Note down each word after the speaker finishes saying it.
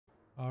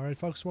Alright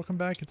folks, welcome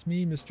back. It's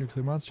me,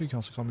 MrNuclearMonster. You can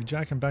also call me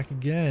Jack. I'm back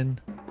again.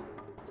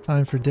 It's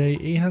time for day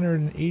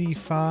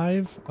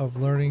 885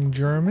 of learning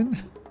German.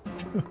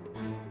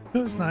 It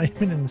was not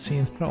even in the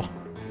scene at all.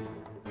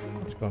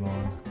 What's going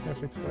on? Gotta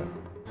fix that.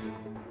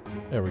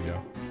 There we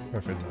go.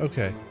 Perfect.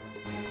 Okay.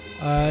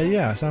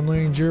 Yeah, so I'm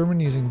learning German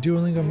using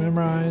Duolingo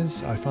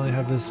Memrise. I finally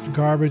have this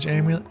garbage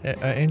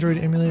Android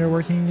emulator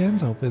working again,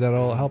 so hopefully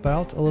that'll help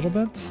out a little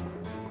bit.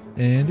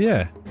 And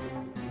yeah.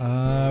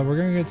 We're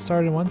gonna get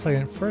started in 1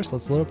 second. First,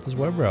 let's load up this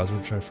web browser,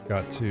 which I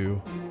forgot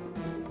to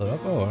load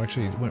up. Oh,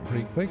 actually it went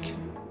pretty quick.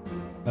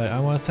 I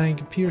want to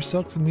thank Peter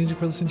Silk for the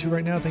music we're listening to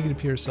right now. Thank you to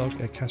Peter Silk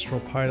at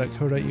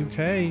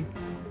kestrelpie.co.uk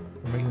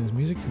for making this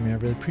music for me. I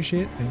really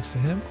appreciate it. Thanks to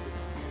him.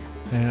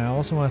 And I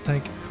also want to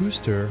thank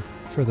Kyster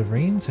for the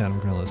rain sound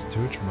we're going to listen to,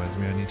 which reminds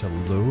me I need to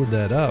load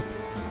that up.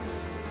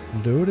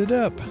 Load it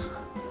up.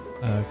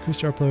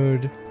 Kyster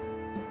upload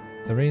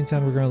the rain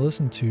sound we're going to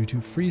listen to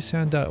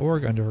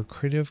freesound.org under a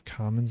Creative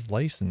Commons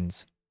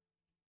license.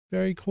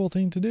 Very cool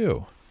thing to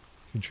do.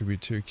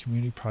 Contribute to a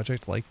community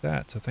project like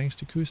that. So thanks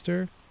to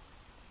Kyster.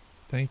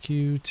 Thank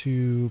you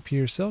to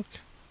Peter Silk.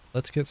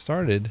 Let's get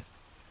started.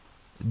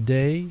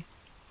 Day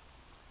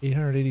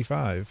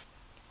 885.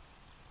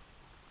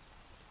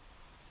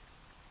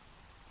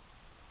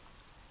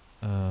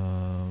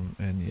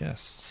 And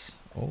yes,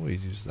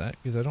 always use that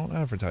because I don't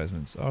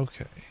advertisements.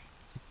 Okay.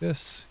 Take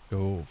this,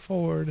 go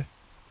forward.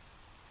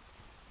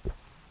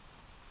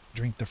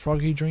 Drink the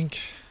froggy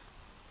drink.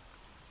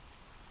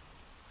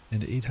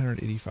 And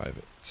 885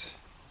 it.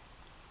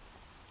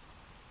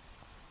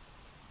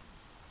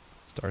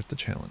 Start the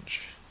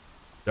challenge.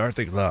 Start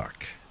the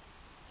clock.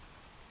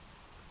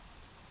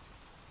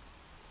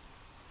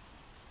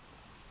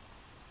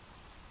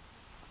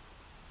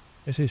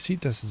 Es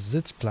sieht das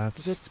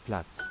Sitzplatz.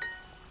 Sitzplatz.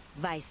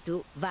 Weißt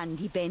du, wann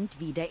die Band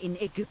wieder in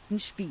Ägypten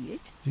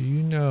spielt? Do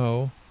you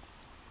know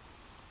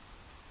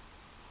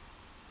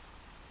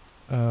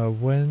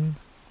when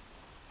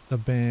the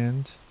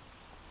band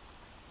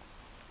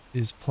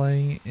is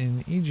playing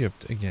in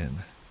Egypt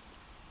again?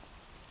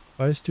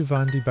 Weißt du,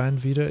 wann die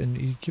Band wieder in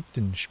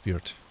Ägypten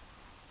spielt?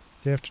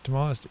 Day after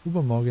tomorrow ist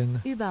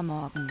übermorgen.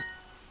 Übermorgen.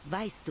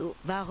 Weißt du,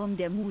 warum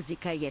der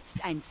Musiker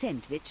jetzt ein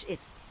Sandwich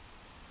ist?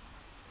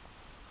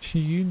 Do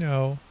you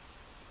know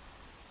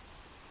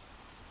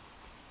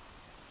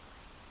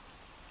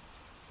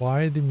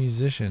why the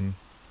musician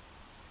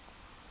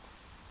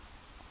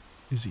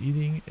is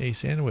eating a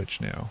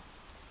sandwich now?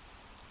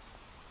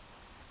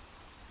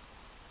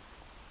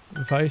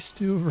 Weißt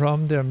du,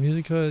 warum der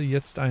Musiker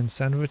jetzt ein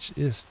Sandwich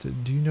isst?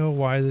 Do you know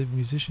why the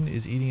musician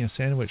is eating a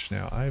sandwich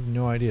now? I have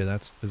no idea.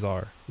 That's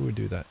bizarre. Who would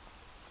do that?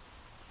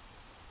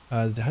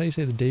 How do you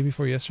say the day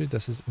before yesterday?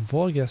 Das ist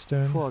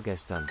vorgestern.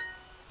 Vorgestern.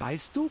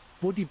 Weißt du,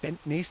 wo die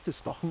Band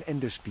nächstes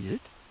Wochenende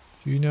spielt?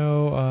 Do you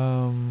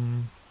know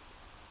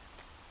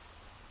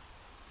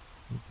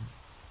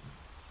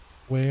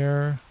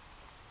where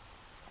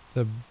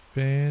the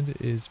band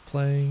is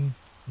playing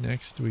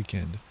next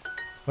weekend?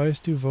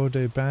 Weißt du, wo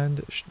die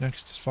Band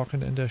nächstes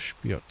Wochenende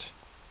spielt?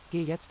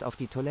 Geh jetzt auf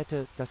die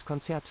Toilette, das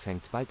Konzert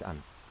fängt bald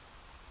an.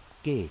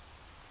 Geh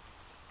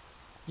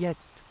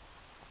jetzt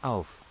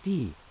auf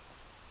die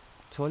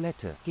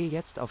Toilette. Geh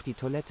jetzt auf die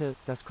Toilette,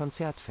 das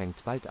Konzert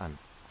fängt bald an.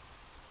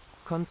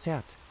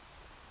 Konzert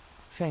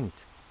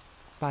fängt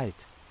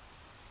bald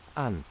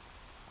an.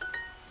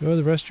 Go to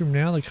the restroom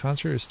now, the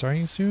concert is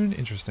starting soon?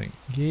 Interesting.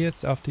 Geh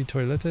jetzt auf die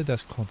Toilette,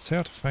 das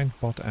Konzert fängt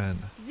bald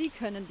an. Sie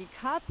können die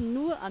Karten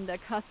nur an der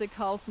Kasse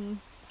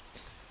kaufen.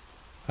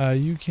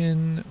 You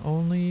can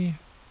only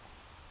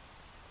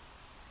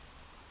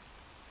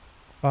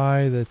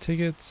buy the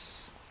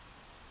tickets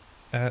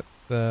at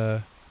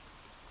the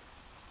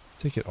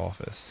ticket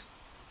office.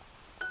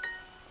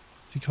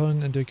 Sie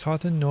können die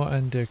Karten nur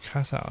an der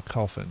Kasse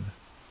kaufen.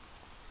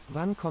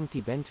 Wann kommt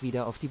die Band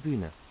wieder auf die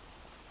Bühne?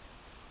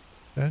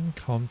 Dann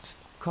kommt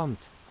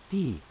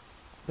die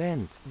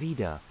Band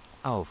wieder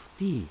auf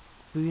die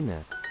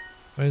Bühne.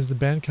 When is the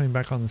band coming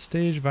back on the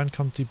stage? Wann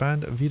kommt die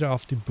Band wieder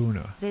auf die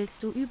Bühne?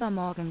 Willst du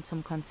übermorgen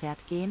zum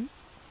Konzert gehen?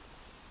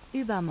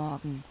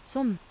 Übermorgen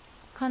zum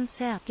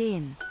Konzert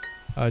gehen.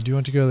 Do you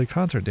want to go to the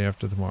concert day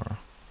after tomorrow?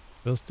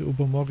 Willst du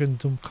übermorgen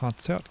zum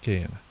Konzert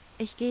gehen?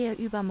 Ich gehe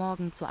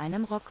übermorgen zu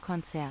einem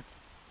Rockkonzert.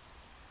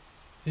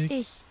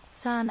 Ich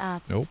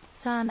Zahnarzt. Nope.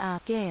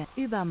 Zahnarzt, gehe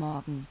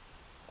übermorgen.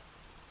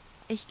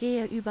 Ich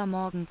gehe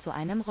übermorgen zu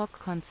einem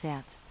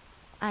Rockkonzert.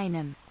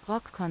 Einem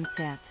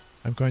Rockkonzert.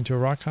 I'm going to a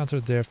rock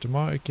concert day after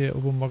tomorrow. Ich gehe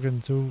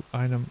übermorgen zu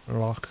einem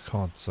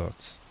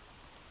Rockkonzert.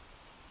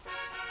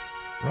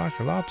 Rock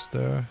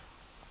Lobster.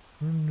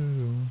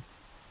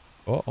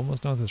 Oh,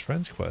 almost done with his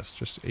friend's quest.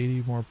 Just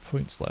 80 more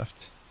points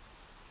left.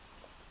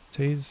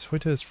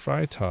 Heute is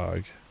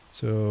Freitag.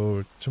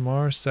 So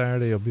tomorrow,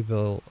 Saturday, will be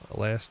the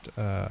last,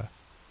 will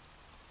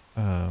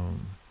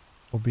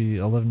be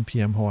 11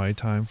 p.m. Hawaii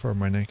time for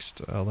my next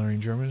Learning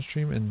German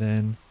stream. And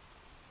then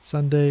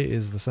Sunday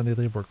is the Sunday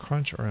Labor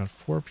Crunch around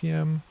 4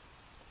 p.m.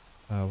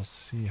 We'll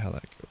see how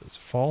that goes.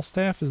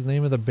 Falstaff is the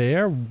name of the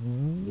bear?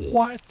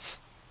 What?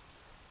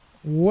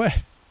 What?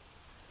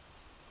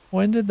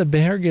 When did the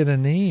bear get a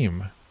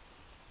name?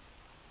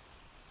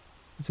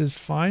 It says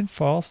find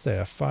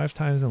Falstaff 5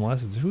 times in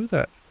lessons. Who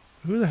the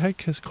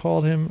heck has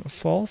called him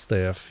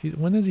Falstaff?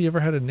 When has he ever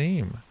had a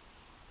name?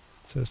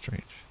 It's so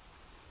strange.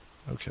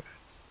 Okay.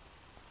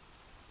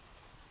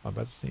 I'm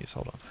about to sneeze.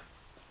 Hold on.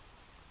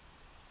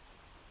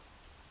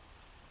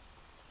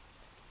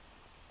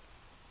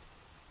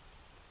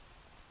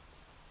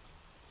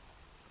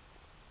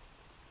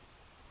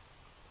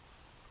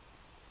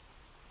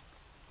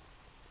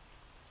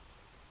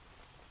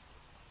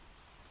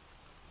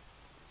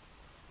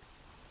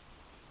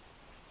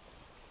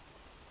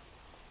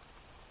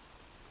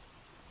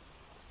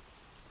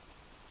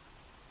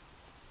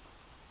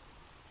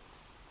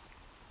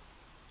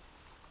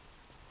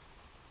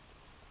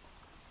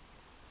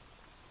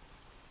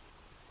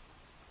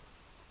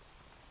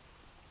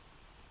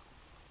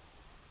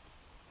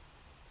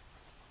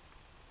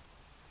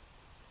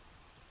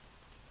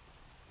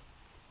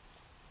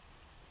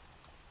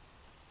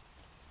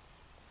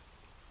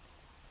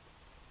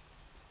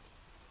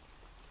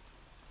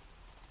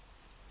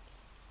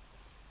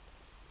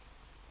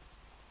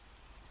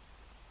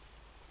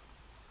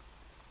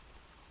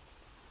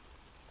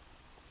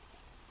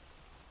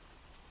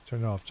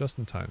 Turn it off just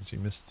in time so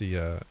you missed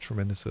the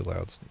tremendously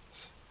loud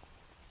sneeze.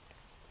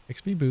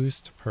 XP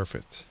boost,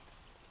 perfect.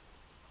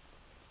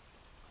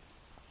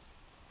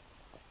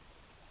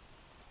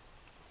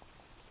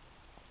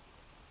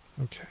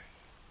 Okay.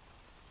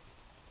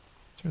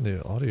 Turn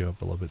the audio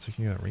up a little bit so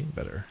you can read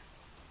better.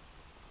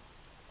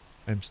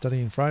 I'm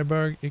studying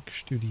Freiburg. Ich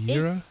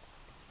studiere.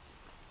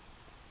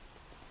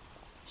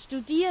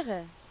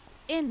 Studiere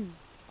in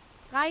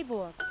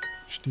Freiburg.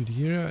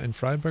 Studiere in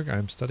Freiburg.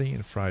 I'm studying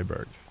in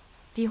Freiburg.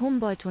 Die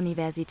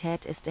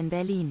Humboldt-Universität ist in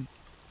Berlin.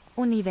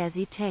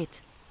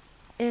 Universität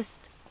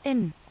ist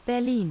in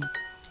Berlin.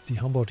 Die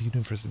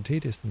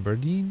Humboldt-Universität ist in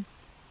Berlin.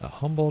 The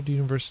Humboldt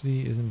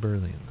University is in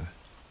Berlin.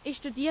 Ich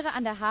studiere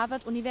an der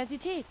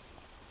Harvard-Universität.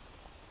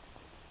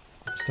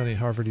 I'm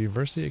studying Harvard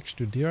University. Ich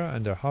studiere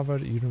an der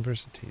Harvard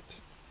Universität.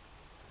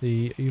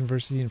 The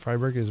university in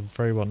Freiburg is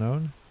very well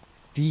known.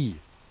 Die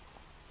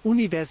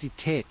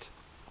Universität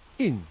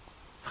in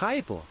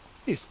Freiburg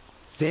ist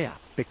sehr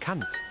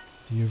bekannt.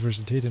 Die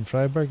Universität in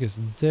Freiburg ist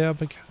sehr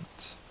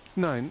bekannt.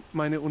 Nein,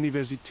 meine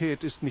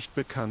Universität ist nicht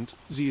bekannt.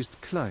 Sie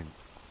ist klein.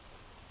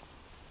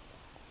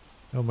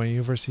 No, my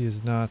university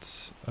is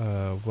not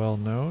well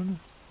known.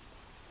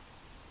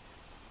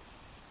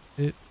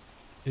 It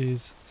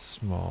is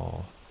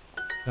small.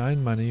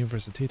 Nein, meine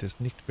Universität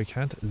ist nicht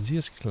bekannt. Sie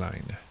ist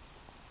klein.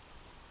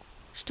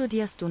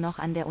 Studierst du noch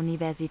an der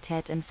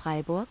Universität in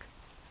Freiburg?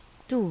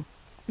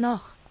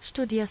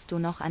 Studierst du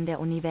noch an der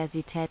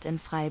Universität in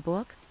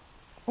Freiburg?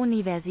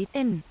 Universität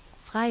in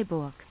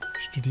Freiburg.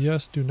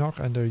 Studierst du noch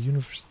an der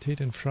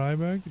Universität in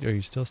Freiburg? Are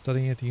you still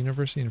studying at the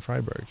university in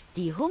Freiburg?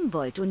 Die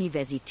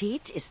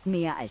Humboldt-Universität ist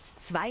mehr als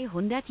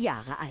 200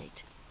 Jahre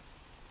alt.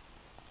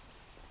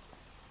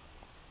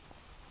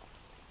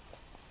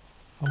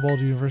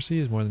 Humboldt University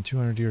is more than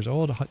 200 years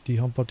old.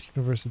 Die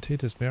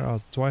Humboldt-Universität ist mehr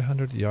als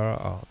 200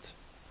 Jahre alt.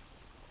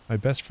 My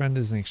best friend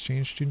is an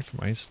exchange student from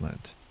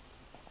Iceland.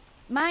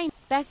 Mein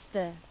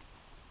beste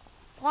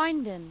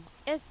Freundin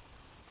ist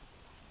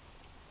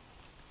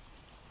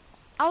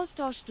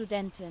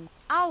Austauschstudentin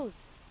aus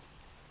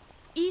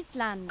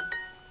Island.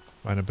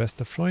 Meine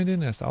beste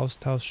Freundin ist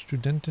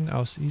Austauschstudentin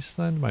aus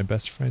Island. My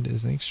best friend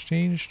is an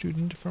exchange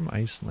student from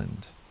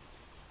Iceland.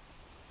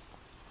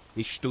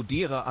 Ich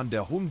studiere an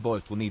der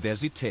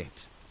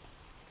Humboldt-Universität.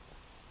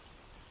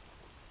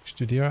 Ich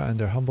studiere an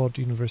der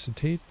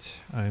Humboldt-Universität.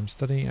 I'm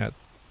studying at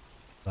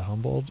the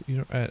Humboldt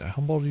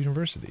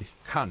University.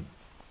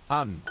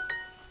 An.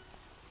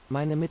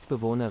 Meine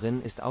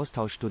Mitbewohnerin ist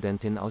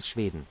Austauschstudentin aus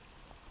Schweden.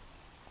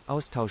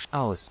 Austausch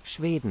aus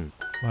Schweden.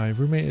 My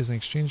roommate is an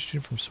exchange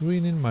student from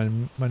Sweden.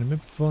 Meine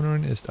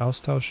Mitbewohnerin ist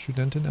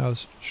Austauschstudentin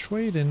aus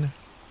Schweden.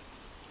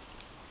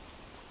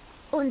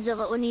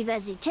 Unsere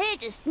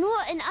Universität ist nur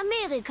in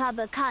Amerika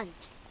bekannt.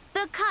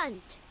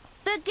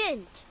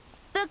 Beginnt.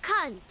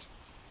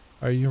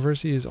 Our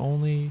university is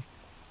only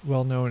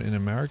well known in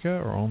America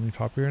or only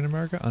popular in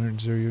America.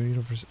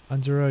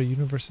 Unsere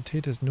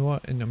Universität ist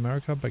nur in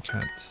Amerika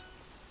bekannt.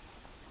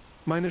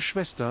 Meine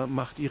Schwester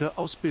macht ihre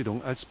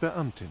Ausbildung als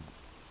Beamtin.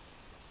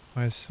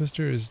 My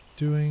sister is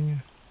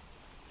doing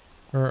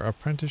her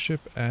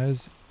apprenticeship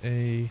as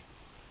a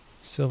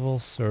civil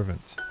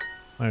servant.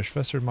 Meine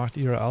Schwester macht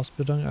ihre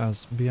Ausbildung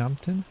als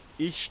Beamtin.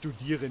 Ich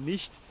studiere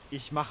nicht,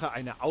 ich mache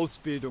eine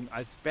Ausbildung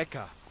als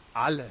Bäcker.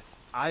 Alles,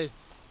 als.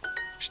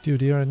 Ich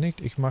studiere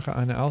nicht, ich mache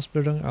eine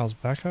Ausbildung als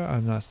Bäcker.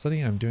 I'm not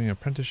studying, I'm doing an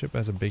apprenticeship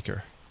as a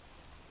baker.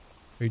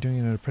 Are you doing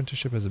an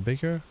apprenticeship as a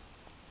baker?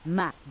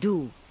 Mach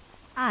du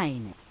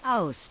eine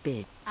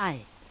Ausbildung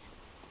als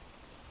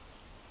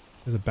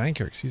As a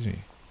banker, excuse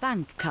me.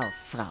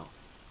 Bankkauffrau.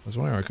 I was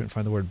wondering why I couldn't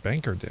find the word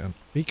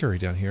bakery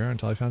down here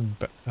until I found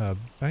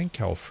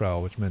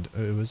Bankkauffrau, which meant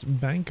it was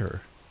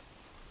banker.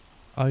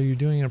 Are you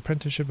doing an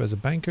apprenticeship as a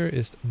banker?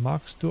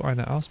 Machst du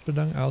eine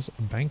Ausbildung als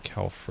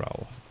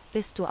Bankkauffrau?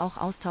 Bist du auch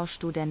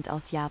Austauschstudent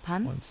aus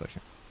Japan? 1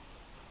 second.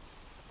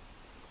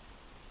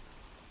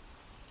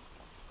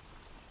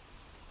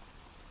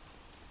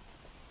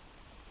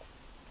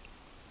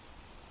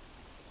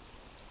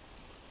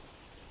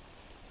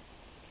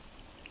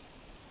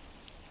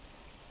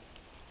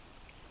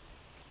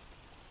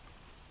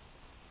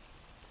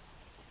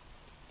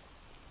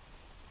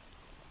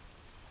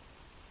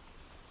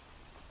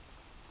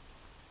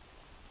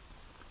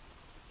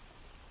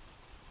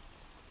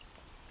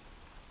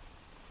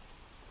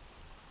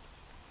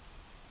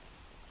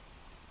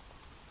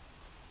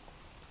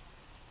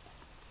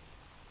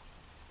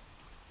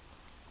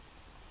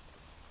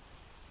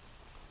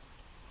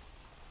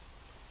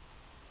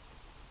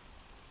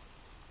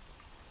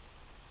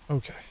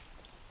 Okay.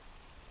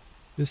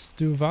 Bist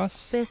du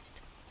was?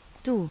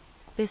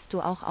 Bist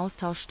du auch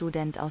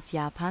Austauschstudent aus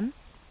Japan?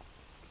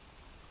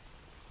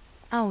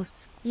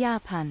 Aus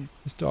Japan.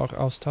 Bist du auch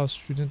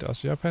Austauschstudent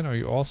aus Japan? Are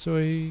you also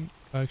a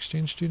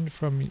exchange student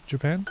from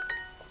Japan?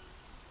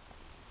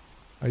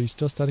 Are you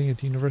still studying at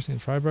the university in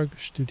Freiburg?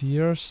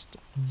 Studierst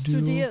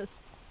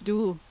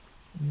du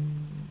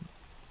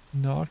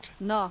noch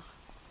noch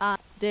an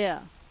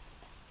der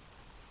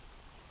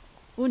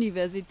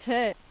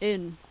Universität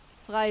in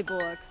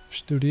Freiburg?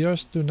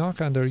 Studierst du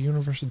noch an der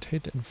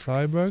Universität in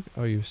Freiburg?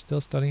 Are you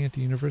still studying at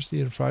the university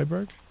in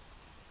Freiburg?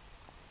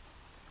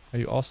 Are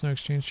you also an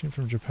exchange student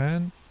from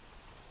Japan?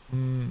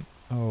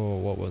 Oh,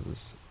 what was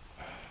this?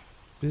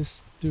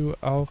 Bist du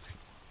auch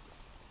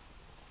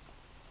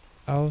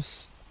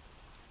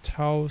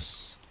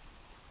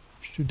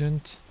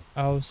Austauschstudent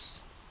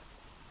aus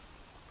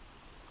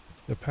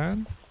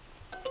Japan?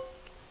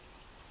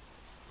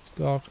 Bist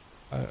du auch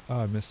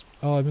I missed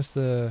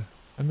a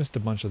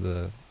bunch of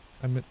the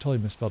totally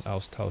misspelled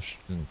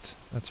Austauschstudent.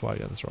 That's why I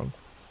got this wrong.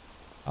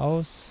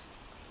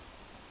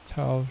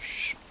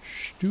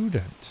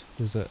 Austauschstudent.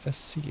 There's a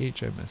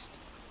SCH I missed.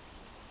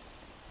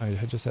 I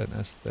had just had an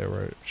S there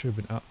where it should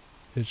have been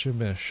it should have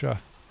been a sh,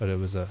 but it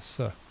was a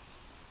s.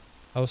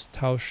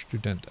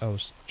 Austauschstudent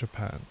aus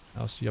Japan.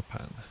 Aus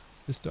Japan.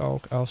 Bist du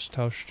auch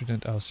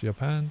Austauschstudent aus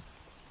Japan?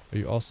 Are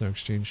you also an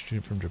exchange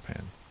student from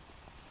Japan?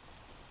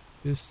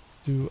 Bist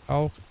du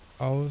auch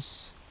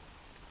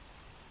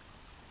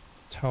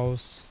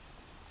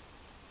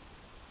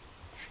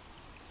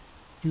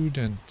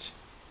Austauschstudent?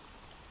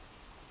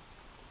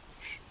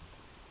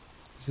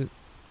 Is it?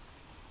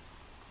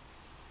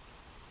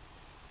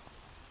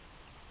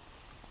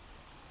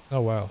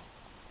 Oh wow.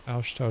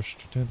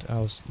 Austauschstudent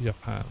aus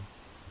Japan.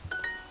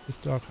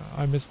 Bist du auch,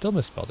 still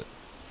misspelled it.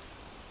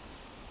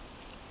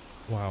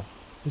 Wow.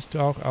 Bist du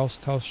auch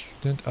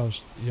Austauschstudent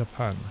aus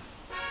Japan?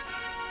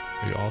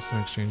 Are you also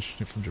an exchange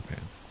student from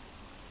Japan?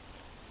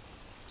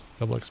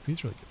 Double XP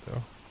is really good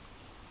though.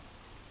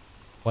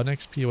 1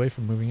 XP away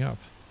from moving up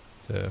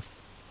to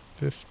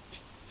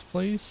 15th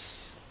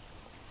place.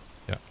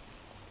 Yeah.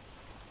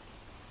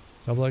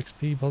 Double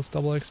XP plus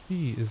double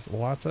XP is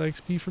lots of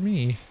XP for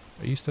me.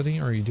 Are you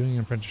studying or are you doing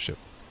an apprenticeship?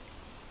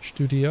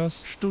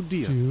 Studierst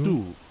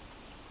du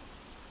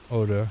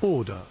oder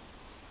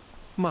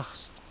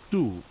machst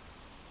du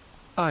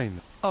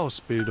eine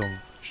Ausbildung?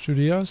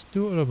 Studierst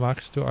du oder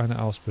machst du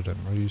eine Ausbildung?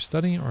 Are you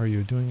studying or are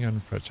you doing an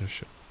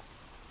apprenticeship?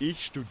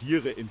 Ich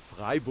studiere in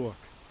Freiburg.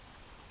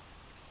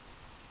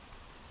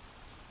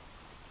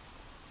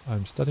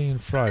 I'm studying in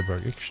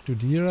Freiburg. Ich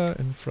studiere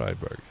in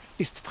Freiburg.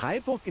 Ist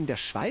Freiburg in der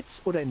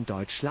Schweiz oder in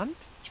Deutschland?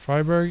 Is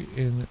Freiburg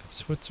in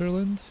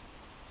Switzerland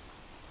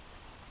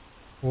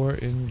or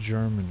in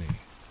Germany?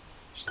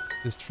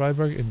 Ist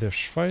Freiburg in der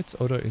Schweiz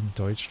oder in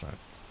Deutschland?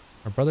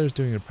 My brother is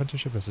doing an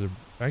apprenticeship as a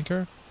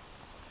banker.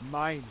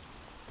 Mein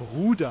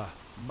Bruder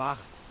macht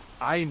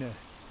eine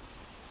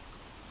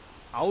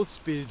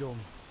Ausbildung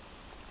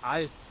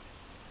als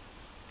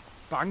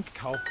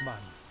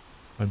Bankkaufmann.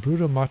 Mein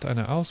Bruder macht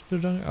eine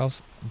Ausbildung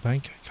als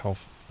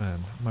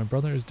Bankkaufmann. My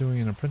brother is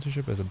doing an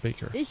apprenticeship as a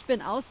baker. Ich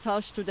bin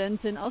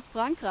Austauschstudentin aus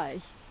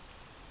Frankreich.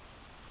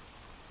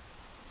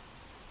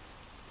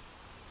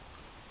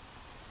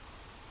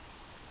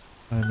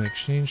 I'm an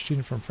exchange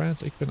student from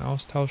France. Ich bin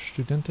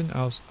Austauschstudentin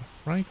aus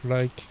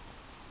Frankreich.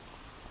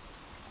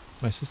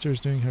 My sister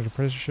is doing her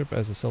apprenticeship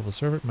as a civil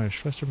servant. Meine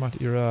Schwester macht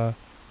ihre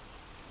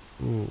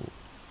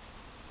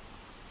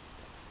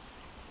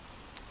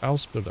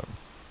Ausbildung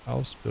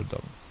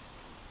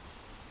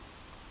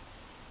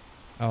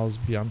als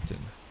Beamtin.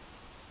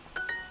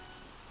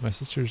 My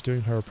sister is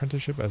doing her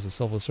apprenticeship as a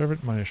civil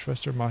servant. Meine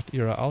Schwester macht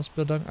ihre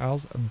Ausbildung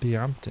als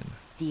Beamtin.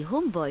 Die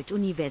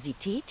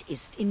Humboldt-Universität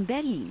ist in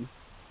Berlin.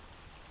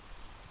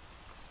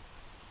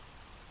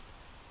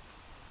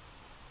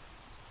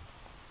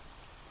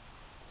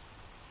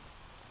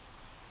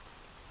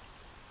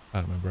 I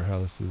don't remember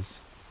how this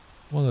is.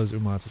 One of those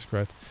Umlauts is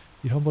correct.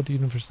 Die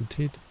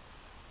Humboldt-Universität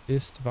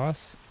ist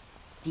was?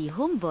 Die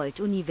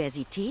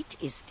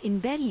Humboldt-Universität ist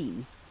in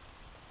Berlin.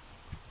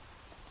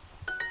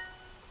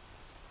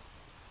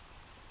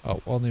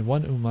 Oh, only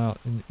one umlaut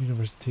in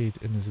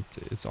Universität, and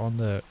it's on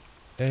the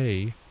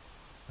A,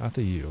 not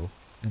the U.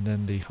 And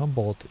then the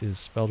Humboldt is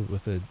spelled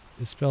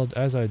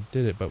as I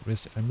did it, but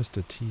I missed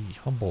a T.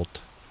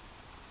 Humboldt.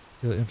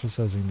 Really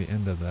emphasizing the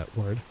end of that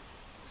word.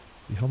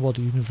 Die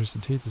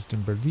Humboldt-Universität ist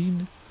in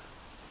Berlin.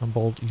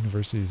 Humboldt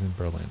University is in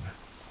Berlin.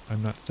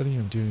 I'm not studying,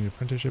 I'm doing an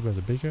apprenticeship as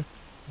a baker.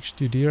 Ich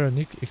studiere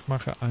nicht, ich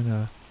mache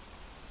eine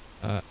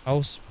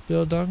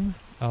Ausbildung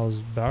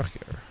als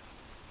Bäcker.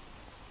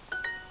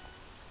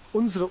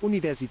 Unsere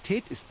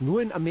Universität ist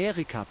nur in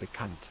Amerika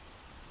bekannt.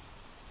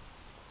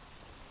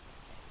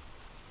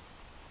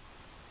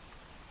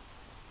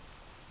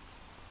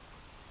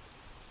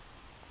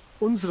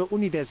 Unsere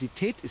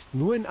Universität ist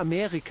nur in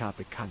Amerika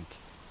bekannt.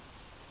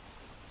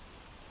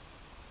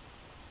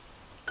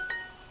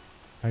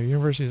 Our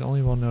university is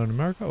only well known in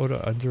America,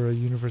 oder unsere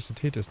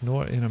Universität ist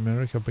nur in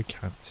Amerika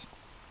bekannt.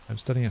 I'm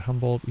studying at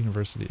Humboldt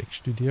University. Ich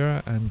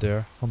studiere an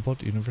der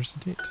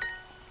Humboldt-Universität.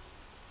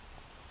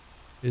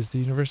 Is the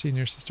university in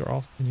your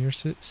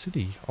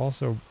city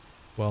also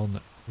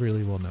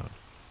really well known?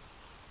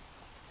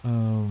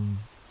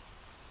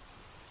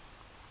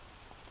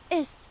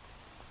 Ist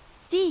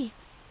die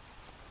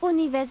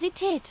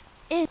Universität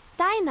in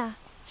deiner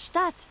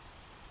Stadt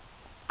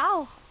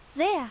auch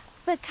sehr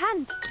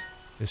bekannt?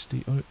 Ist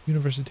die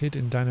Universität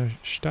in deiner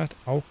Stadt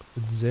auch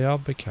sehr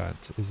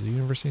bekannt? Is the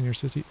university in your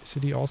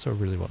city also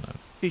really well known?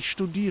 Ich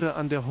studiere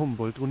an der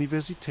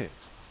Humboldt-Universität.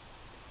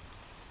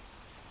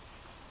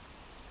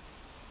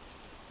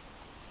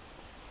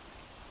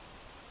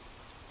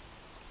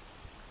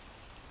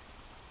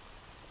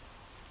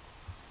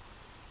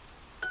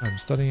 I'm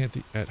studying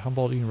at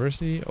Humboldt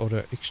University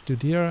oder ich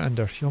studiere an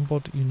der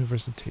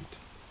Humboldt-Universität.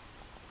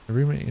 My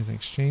roommate is an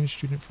exchange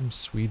student from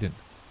Sweden.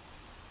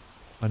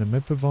 Meine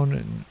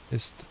Mitbewohnerin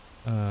ist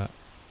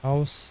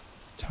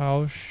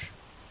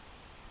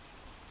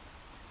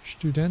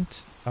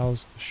Austauschstudent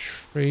aus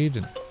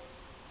Schweden.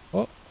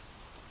 Oh,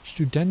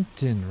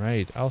 Studentin,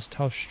 right?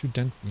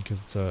 Austauschstudenten,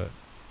 because it's a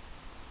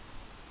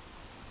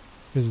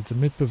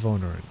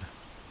Mitbewohnerin.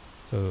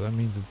 So that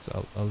means it's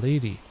a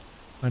lady.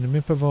 Meine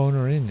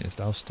Mitbewohnerin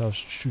ist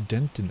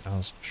Austauschstudentin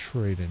aus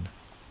Schweden.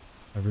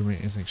 My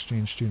roommate is an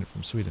exchange student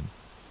from Sweden.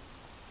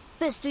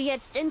 Bist du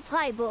jetzt in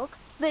Freiburg?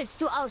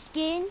 Willst du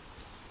ausgehen?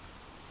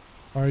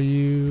 Are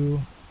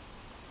you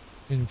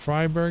in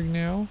Freiburg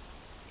now?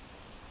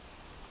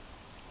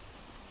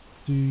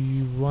 Do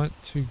you want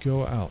to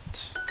go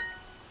out?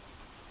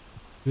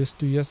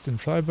 Bist du jetzt in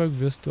Freiburg?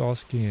 Willst du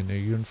ausgehen? Are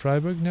you in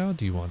Freiburg now?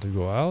 Do you want to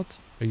go out?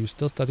 Are you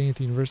still studying at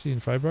the university in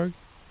Freiburg?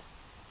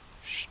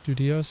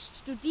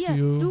 Studierst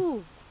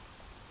du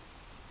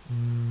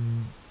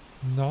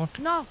noch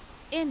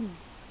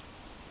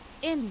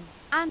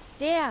an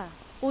der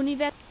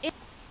Universität in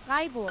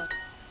Freiburg?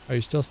 Are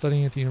you still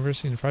studying at the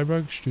university in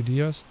Freiburg?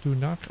 Studierst du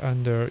noch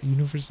an der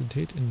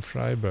Universität in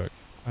Freiburg?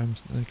 I'm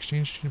an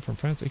exchange student from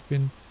France. Ich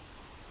bin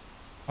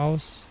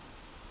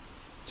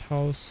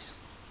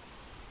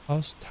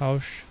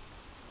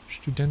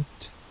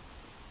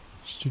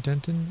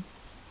Studentin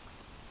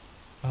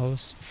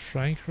aus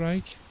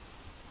Frankreich.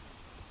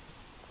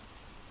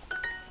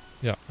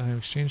 Ja, I'm an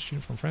exchange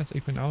student from France.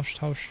 Ich bin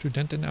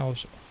Austauschstudentin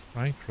aus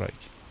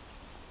Frankreich.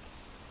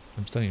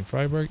 I'm studying in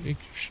Freiburg. Ich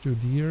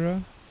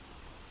studiere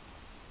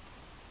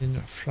in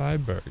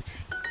Freiburg.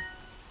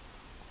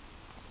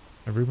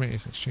 My roommate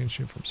is an exchange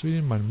student from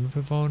Sweden. Meine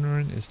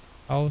Mitbewohnerin ist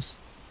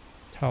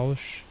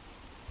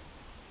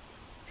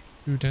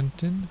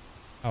Austauschstudentin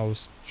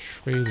aus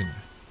Schweden.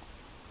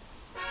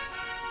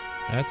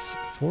 That's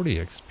 40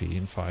 XP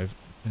in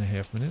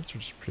 5.5 minutes,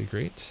 which is pretty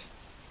great.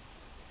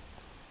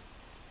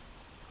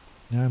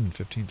 Now I'm in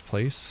 15th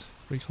place.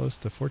 Pretty close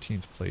to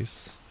 14th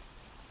place.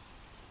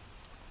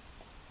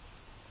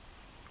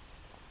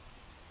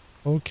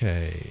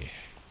 Okay.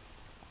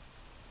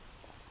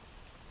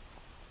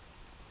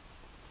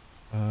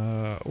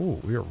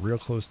 Oh, we are real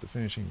close to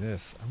finishing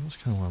this. I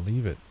almost kind of want to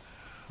leave it.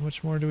 How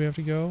much more do we have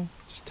to go?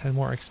 Just 10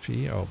 more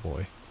XP? Oh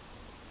boy.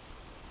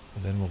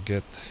 And then we'll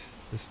get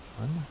this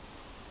done.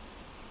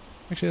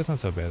 Actually, that's not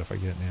so bad if I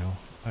get it now.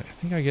 I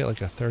think I get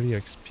like a 30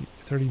 XP,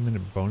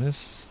 30-minute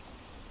bonus.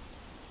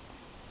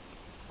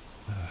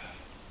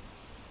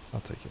 I'll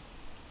take it.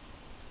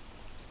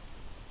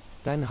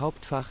 Dein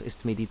Hauptfach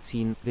ist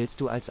Medizin. Willst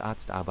du als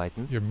Arzt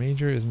arbeiten? Your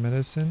major is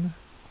medicine.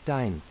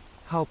 Dein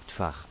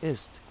Hauptfach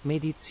ist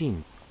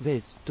Medizin.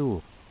 Willst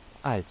du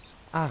als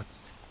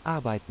Arzt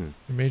arbeiten?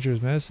 Your major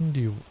is medicine. Do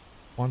you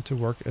want to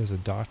work as a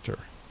doctor?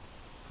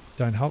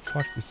 Dein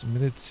Hauptfach ist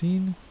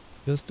Medizin.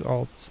 Willst du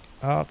als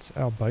Arzt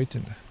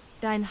arbeiten?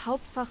 Dein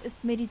Hauptfach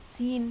ist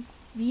Medizin.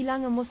 Wie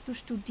lange musst du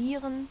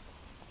studieren?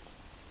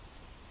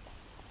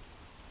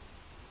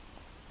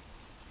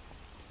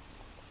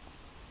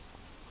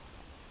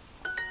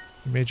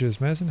 Your major is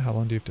medicine. How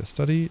long do you have to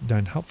study?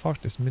 Dein Hauptfach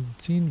ist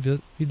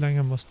Medizin. Wie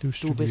lange musst du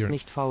studieren? Du bist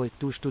nicht faul,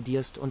 du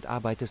studierst und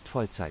arbeitest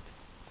Vollzeit.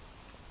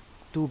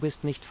 Du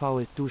bist nicht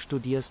faul, du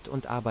studierst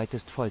und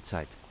arbeitest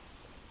Vollzeit.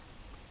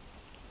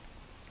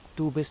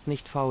 Du bist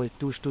nicht faul,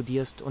 du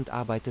studierst und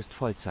arbeitest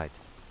Vollzeit.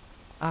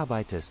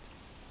 Arbeitest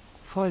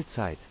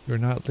Vollzeit. You're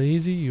not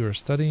lazy. You are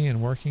studying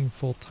and working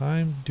full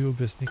time. Du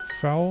bist nicht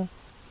faul.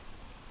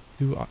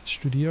 Du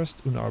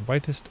studierst und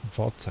arbeitest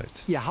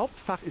Vollzeit. Ihr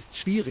Hauptfach ist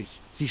schwierig.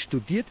 Sie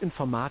studiert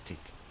Informatik.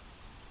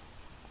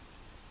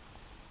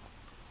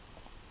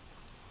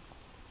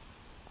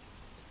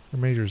 Her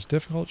major is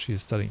difficult. She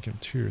is studying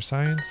computer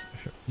science.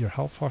 Your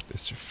Hauptfach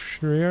ist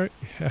schwer.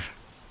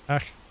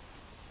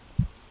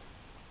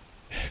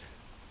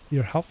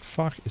 Ihr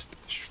Hauptfach ist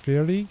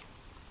schwierig.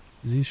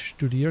 Sie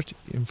studiert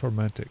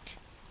Informatik.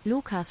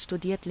 Lukas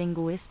studiert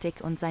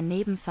Linguistik und sein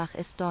Nebenfach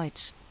ist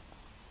Deutsch.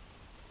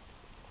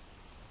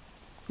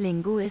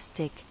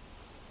 Linguistik.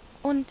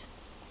 Und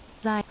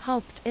sein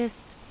Haupt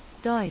ist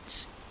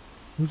Deutsch.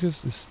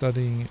 Lucas is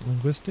studying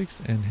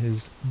linguistics and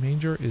his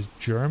major is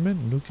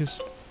German. Lucas.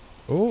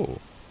 Oh.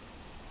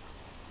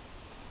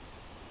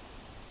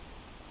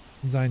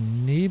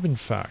 Sein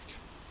Nebenfach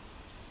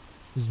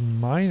His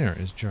minor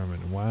is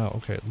German. Wow.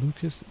 Okay.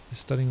 Lucas is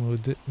studying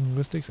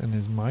linguistics and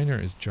his minor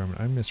is German.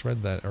 I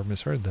misread that or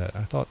misheard that.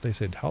 I thought they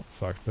said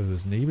Hauptfach, but it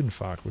was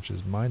Nebenfach, which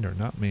is minor,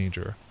 not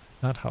major,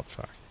 not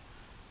Hauptfach.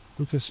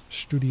 Lucas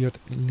studiert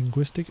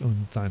Linguistik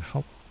und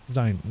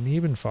sein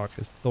Nebenfach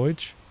ist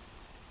Deutsch.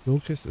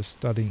 Lucas is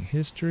studying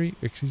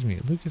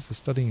Lucas is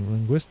studying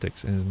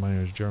linguistics and his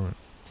minor is German.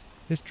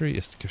 History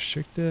is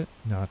Geschichte,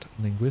 not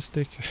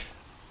Linguistik.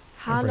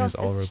 Carlos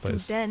all over ist the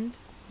place. Student,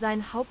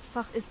 sein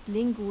Hauptfach ist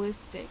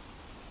Linguistik.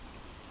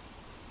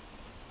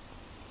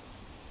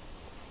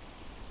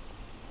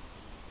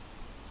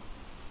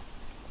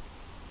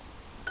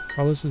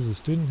 Carlos is a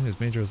student, his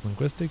major is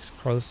linguistics.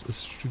 Carlos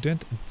ist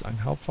Student und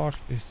sein Hauptfach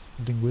ist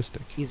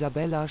Linguistik.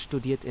 Isabella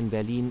studiert in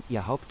Berlin,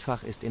 ihr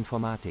Hauptfach ist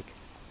Informatik.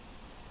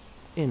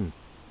 In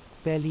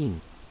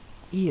Berlin.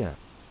 Ihr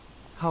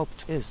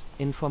Haupt ist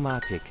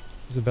Informatik.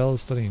 Isabella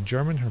is studying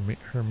German.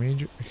 Her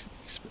major,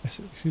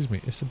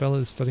 Isabella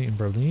is studying in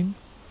Berlin.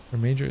 Her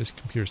major is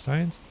computer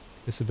science.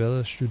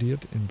 Isabella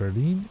studiert in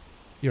Berlin.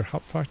 Ihr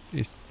Hauptfach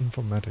ist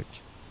Informatik.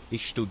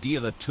 Ich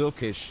studiere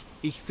Türkisch.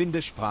 Ich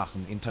finde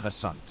Sprachen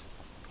interessant.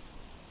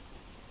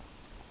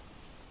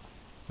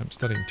 I'm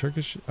studying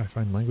Turkish. I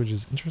find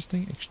languages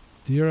interesting. Ich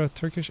studiere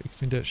Türkisch. Ich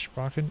finde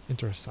Sprachen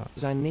interessant.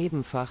 Sein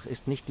Nebenfach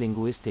ist nicht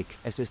Linguistik,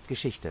 es ist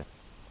Geschichte.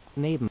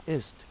 Neben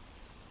ist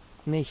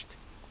nicht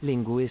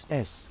Linguist,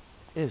 es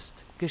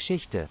ist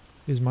Geschichte.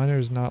 His minor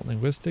is not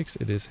linguistics,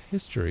 it is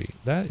history.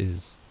 That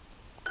is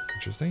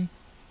interesting.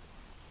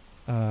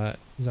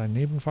 Sein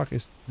Nebenfach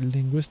ist nicht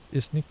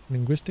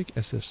Linguistik,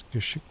 es ist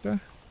Geschichte.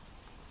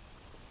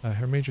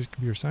 Her major is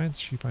computer science.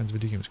 She finds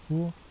video games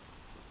cool.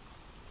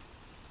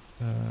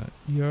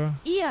 Ihr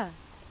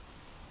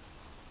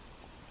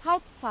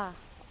Hauptfach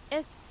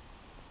ist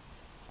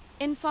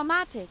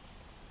Informatik.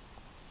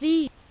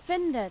 Sie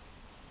findet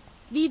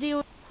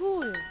Video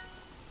cool.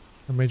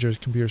 Her major is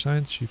computer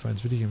science. She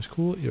finds video games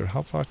cool. Ihr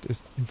Hauptfach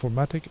ist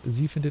Informatik.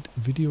 Sie findet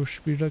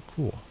Videospiele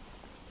cool.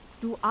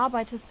 Du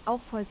arbeitest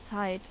auch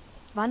Vollzeit.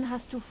 Wann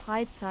hast du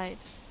Freizeit?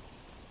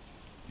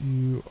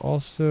 You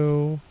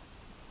also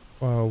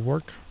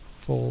work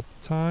full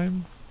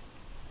time.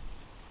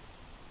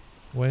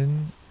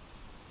 When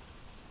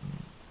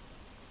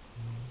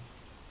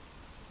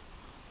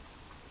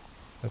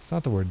that's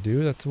not the word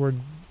do, that's the word,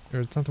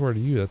 or it's not the word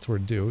you, that's the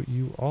word do.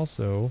 You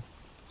also,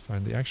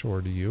 find the actual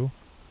word you,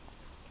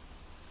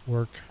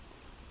 work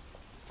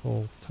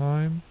full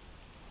time.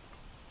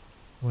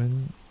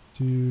 When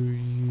do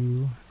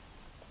you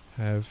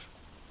have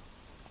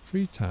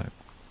free time?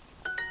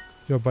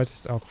 Du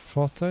arbeitest auch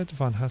Vollzeit.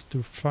 Wann hast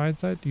du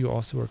Freizeit? Do you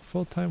also work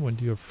full time? When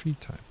do you have free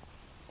time?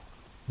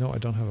 No, I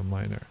don't have a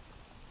minor.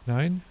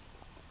 Nein?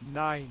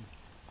 Nein,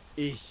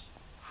 ich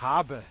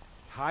habe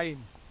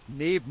kein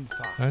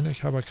Nebenfach. Nein,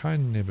 ich habe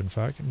keinen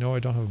Nebenfach. No, I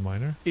don't have a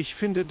minor. Ich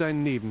finde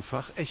dein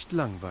Nebenfach echt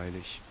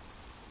langweilig.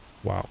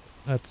 Wow.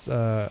 That's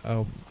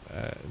a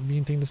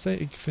mean thing to say.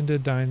 Ich finde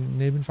dein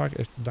Nebenfach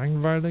echt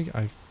langweilig.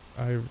 I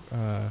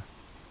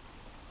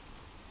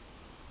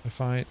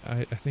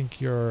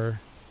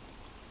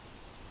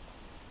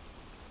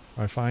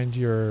find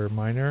your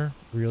minor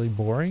really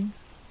boring.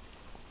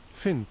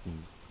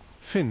 Finden.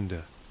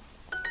 Finde.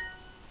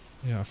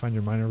 Yeah, I find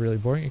your minor really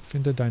boring. Ich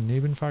finde dein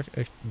Nebenfach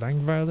echt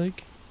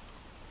langweilig.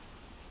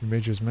 Your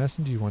major is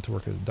medicine. Do you want to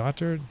work as a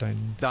doctor?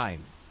 Dein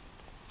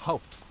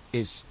Haupt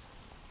ist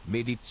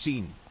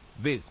Medizin.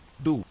 Willst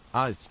du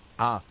als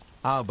Arzt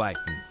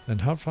arbeiten?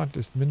 Dein Hauptfach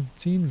ist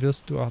Medizin.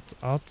 Willst du als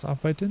Arzt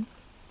arbeiten?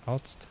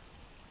 Arzt.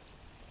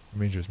 Your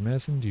major is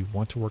medicine. Do you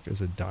want to work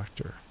as a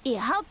doctor?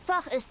 Ihr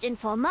Hauptfach ist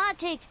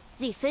Informatik.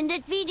 Sie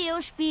findet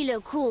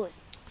Videospiele cool.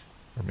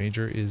 Her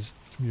major is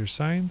computer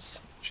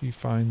science. She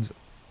finds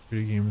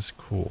video games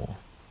cool.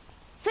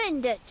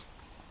 Findet.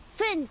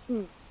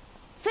 Finden.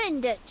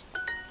 Findet.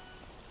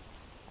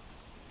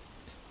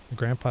 The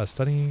grandpa is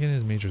studying again.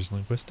 His major is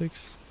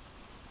linguistics.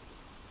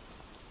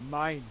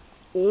 Mein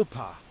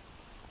Opa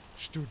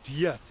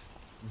studiert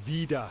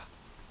wieder.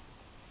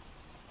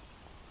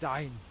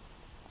 Sein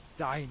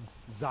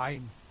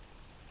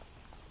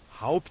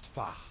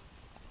Hauptfach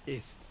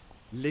ist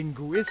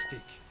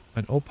Linguistik.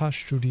 Mein Opa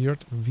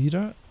studiert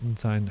wieder und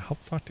sein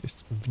Hauptfach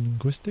ist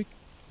Linguistik.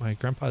 My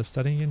grandpa is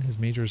studying again. His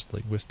major is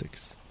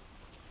linguistics.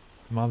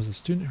 My mom is a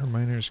student. Her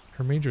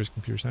major is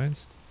computer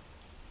science.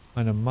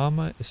 Meine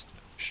Mama ist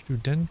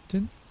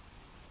Studentin.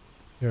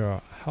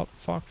 Ihr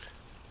Hauptfach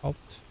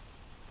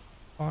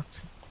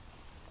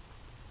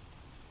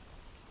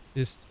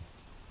ist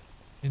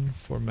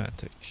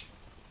Informatik.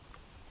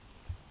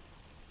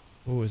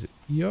 Oh, is it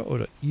ihr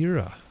oder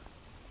ihre?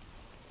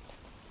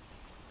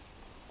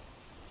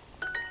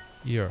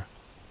 Ihr.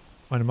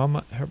 My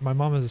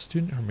mom is a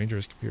student. Her major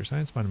is computer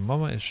science. Meine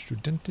Mama ist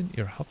Studentin.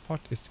 Ihr Hauptfach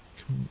ist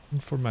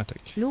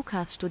Informatik.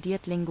 Lukas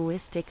studiert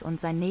Linguistik und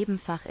sein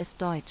Nebenfach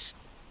ist Deutsch.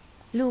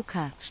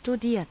 Lukas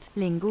studiert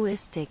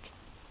Linguistik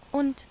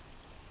und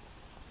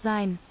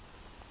sein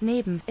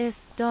Neben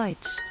ist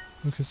Deutsch.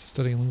 Lucas is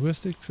studying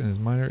linguistics and his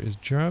minor is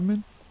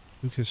German.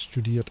 Lucas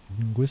studiert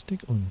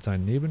Linguistik und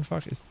sein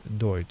Nebenfach ist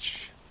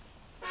Deutsch.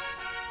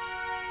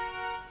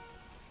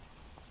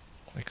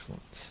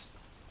 Excellent.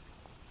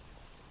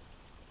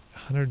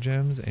 100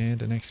 gems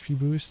and an XP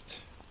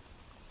boost.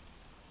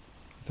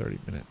 30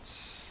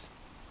 minutes.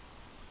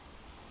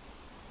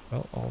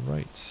 Well,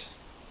 alright.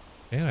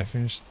 And I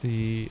finished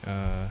the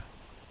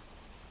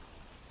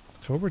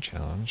October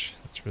challenge.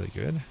 That's really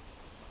good.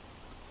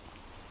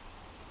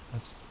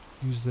 Let's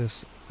use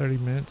this 30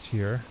 minutes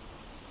here.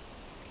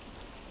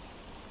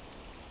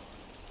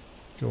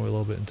 Go a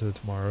little bit into the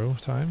tomorrow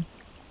time.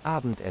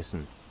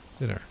 Abendessen.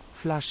 Dinner.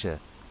 Flasche.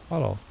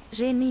 Hallo.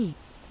 Genie.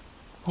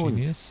 Hund.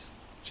 Genius.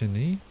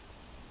 Genie.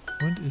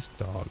 Und ist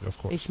Dog, of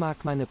course. Ich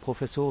mag meine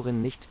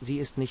Professorin nicht, sie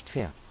ist nicht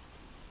fair.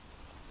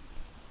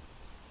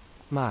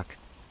 Mag.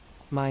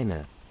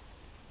 Meine.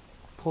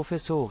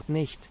 Professor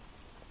nicht.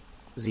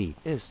 Sie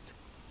ist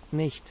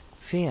nicht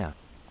fair.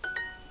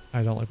 I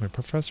don't like my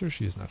professor,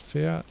 she is not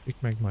fair.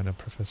 Ich mag meine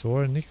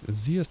Professorin nicht,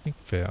 sie ist nicht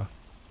fair.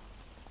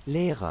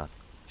 Lehrer.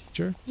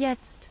 Teacher.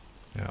 Jetzt.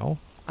 Now.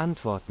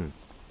 Antworten.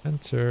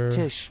 Answer.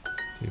 Tisch.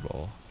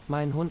 Table.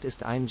 Mein Hund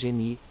ist ein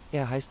Genie,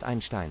 er heißt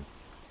Einstein.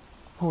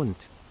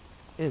 Hund.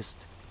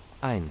 Ist.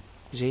 Ein.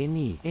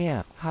 Genie,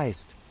 er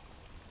heißt.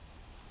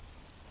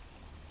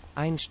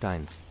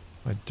 Einstein.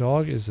 My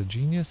dog is a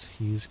genius,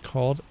 he's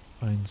called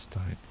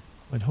Einstein.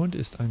 Mein Hund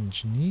ist ein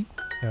Genie,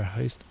 er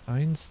heißt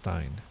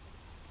Einstein.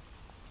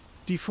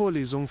 Die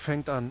Vorlesung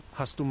fängt an.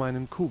 Hast du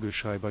meinen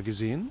Kugelschreiber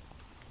gesehen?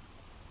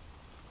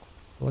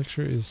 The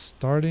lecture is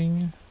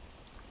starting.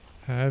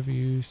 Have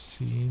you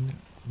seen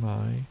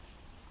my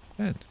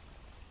pen?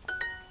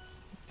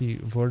 Die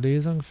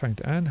Vorlesung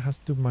fängt an.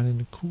 Hast du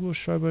meinen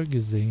Kugelschreiber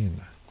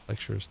gesehen?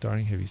 Lecture is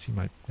starting. Have you seen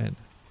my pen?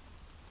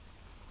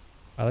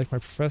 I like my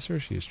professor.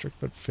 She is strict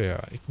but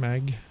fair. Ich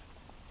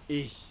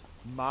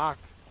mag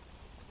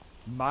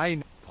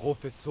meine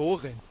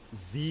Professorin.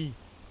 Sie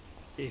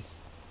ist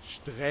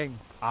streng,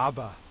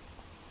 aber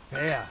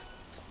fair.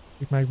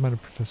 Ich mag meine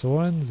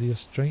Professorin. Sie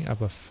ist streng,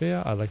 aber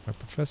fair. I like my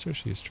professor.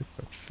 She is strict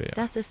but fair.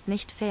 Das ist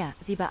nicht fair.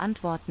 Sie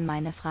beantworten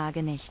meine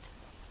Frage nicht.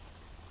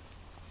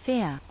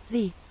 Fair.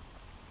 Sie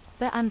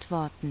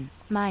beantworten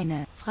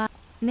meine Frage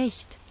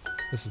nicht.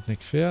 Das ist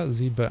nicht fair.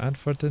 Sie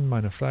beantworten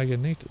meine Frage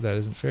nicht. That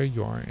isn't fair.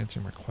 You aren't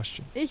answering my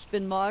question. Ich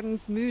bin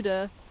morgens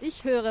müde.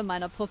 Ich höre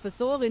meiner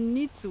Professorin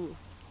nie zu.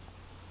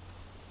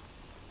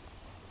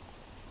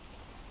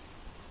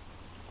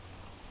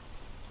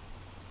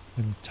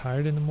 I'm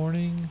tired in the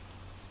morning.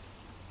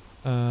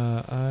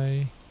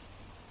 I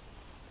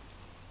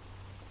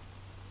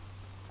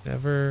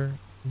never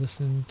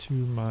listen to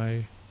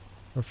my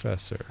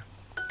professor.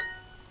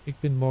 Ich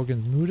bin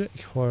morgens müde.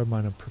 Ich höre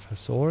meiner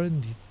Professorin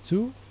nie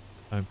zu.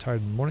 I'm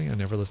tired in the morning. I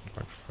never listen to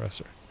my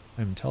professor.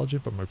 I'm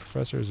intelligent, but my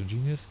professor is a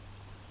genius.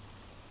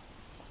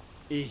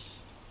 Ich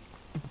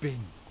bin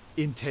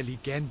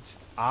intelligent,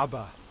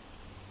 aber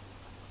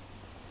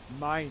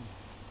mein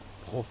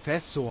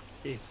Professor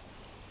ist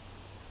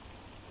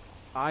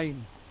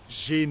ein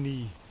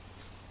Genie.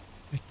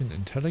 Ich bin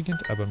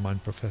intelligent, aber mein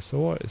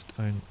Professor ist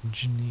ein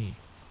Genie.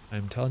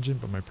 I'm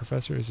intelligent, but my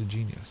professor is a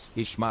genius.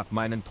 Ich mag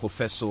meinen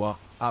Professor,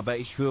 aber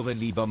ich höre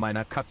lieber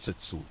meiner Katze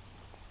zu.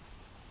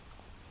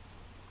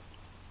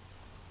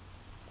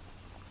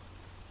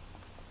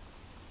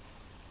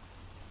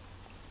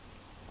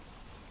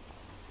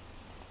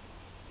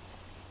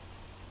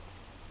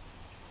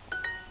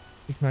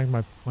 Ich mag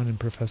meinen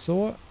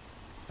Professor,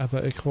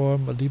 aber ich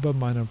höre lieber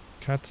meiner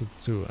Katze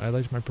zu. I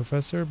like my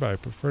professor, but I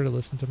prefer to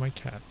listen to my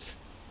cat.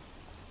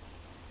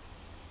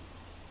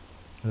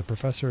 The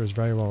professor is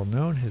very well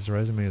known. His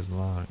resume is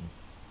long.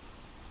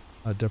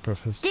 Der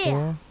Professor.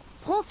 Der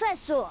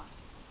Professor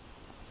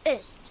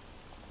ist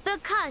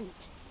bekannt.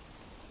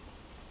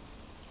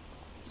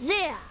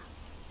 Sein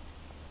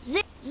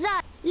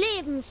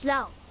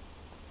Lebenslauf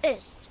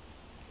ist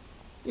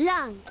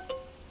lang.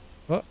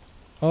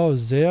 Oh,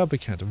 sehr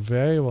bekannt.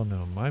 Very well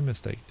known. My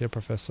mistake. Der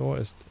Professor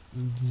ist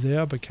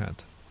sehr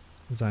bekannt.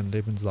 Sein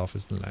Lebenslauf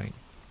ist lang.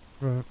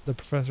 The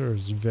professor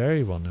is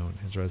very well known.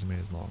 His resume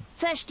is long.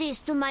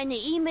 Verstehst du meine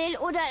E-Mail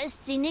oder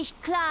ist sie nicht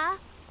klar?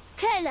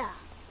 Keller,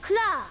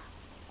 klar.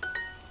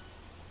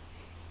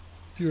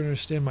 Do you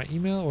understand my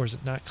email or is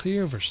it not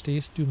clear?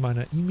 Verstehst du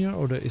meine E-Mail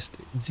oder ist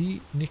sie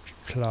nicht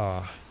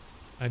klar?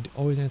 I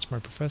always answer my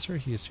professor.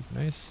 He is super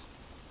nice.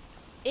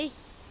 Ich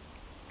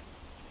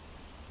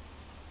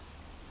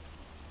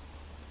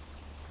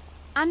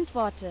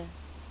antworte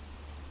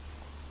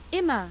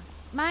immer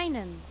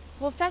meinen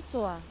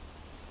Professor.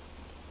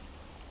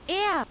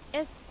 Er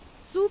ist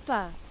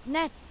super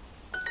nett.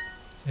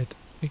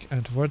 Ich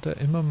antworte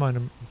immer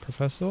meinem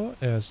Professor.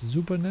 Er ist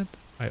super nett.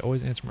 I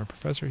always answer my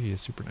professor. He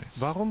is super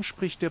nice. Warum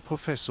spricht der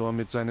Professor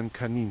mit seinem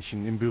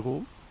Kaninchen im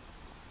Büro?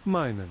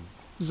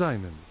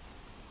 Seinen.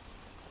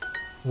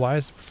 Why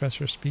is the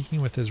professor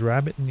speaking with his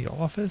rabbit in the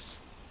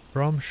office?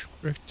 Warum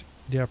spricht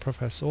der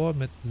Professor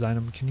mit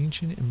seinem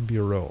Kaninchen im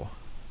Büro?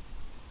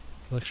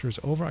 The lecture is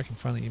over. I can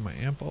finally eat my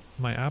apple.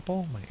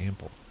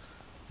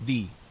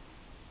 Die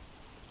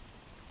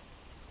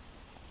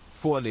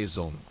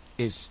Vorlesung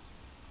ist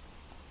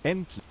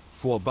endlich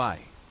vorbei.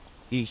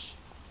 Ich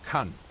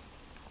kann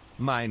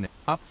meine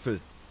Apfel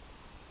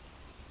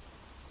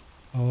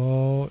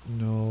Oh,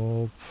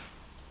 no.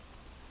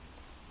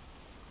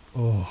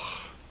 Oh.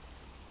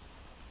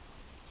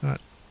 It's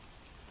not.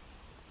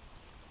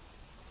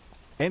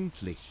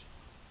 Endlich.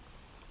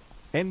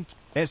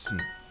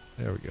 Essen.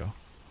 There we go.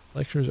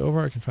 Lecture is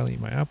over. I can finally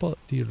eat my apple.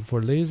 Die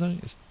Vorlesung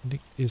ist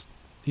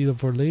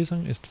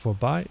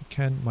vorbei. Ich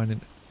kann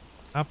meinen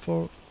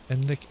Apfel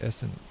endlich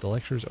essen. The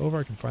lecture is over.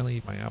 I can finally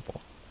eat my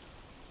apple.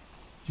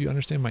 Do you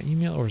understand my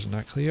email or is it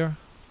not clear?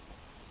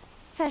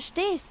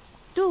 Verstehst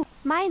du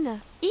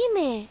meine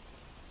E-Mail?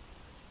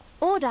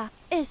 Oder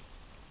ist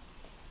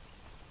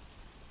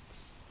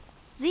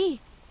sie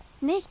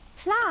nicht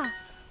klar?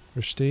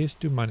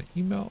 Verstehst du meine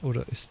E-Mail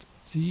oder ist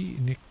sie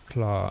nicht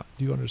klar?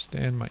 Do you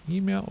understand my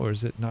email or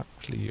is it not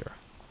clear?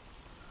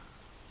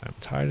 I'm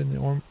tired in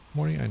the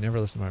morning. I never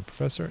listen to my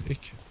professor.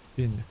 Ich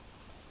bin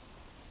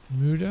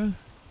müde.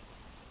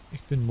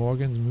 Ich bin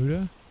morgens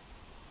müde.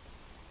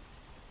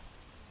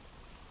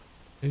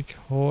 Ich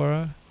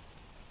höre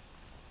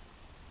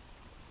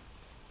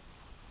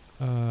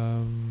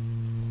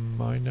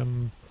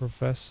meinem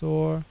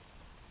Professor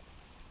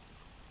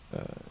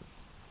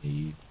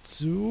nie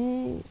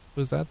zu.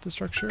 Was that the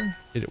structure?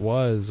 It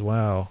was.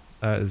 Wow.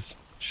 That is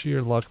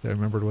sheer luck that I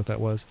remembered what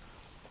that was.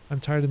 I'm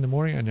tired in the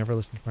morning. I never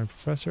listen to my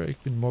professor. Ich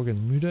bin morgens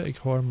müde.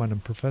 Ich höre meinem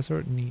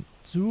Professor nie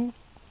zu.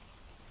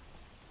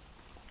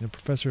 The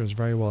professor is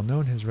very well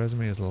known. His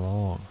resume is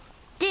long.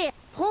 Der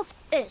Prof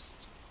ist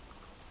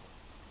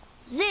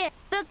sehr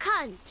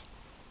bekannt.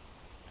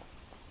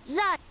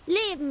 Sein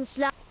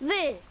Lebenslang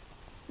will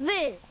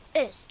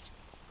ist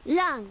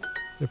lang.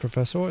 The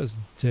professor is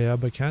sehr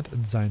bekannt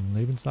and sein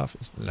Lebenslauf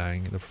ist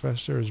lang. The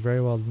professor is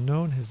very well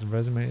known. His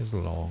resume is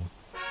long.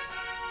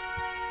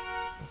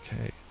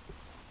 Okay.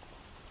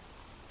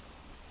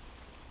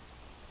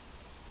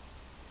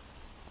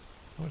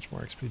 How much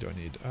more XP do I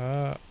need?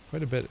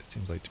 Quite a bit, it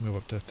seems like, to move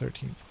up to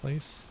 13th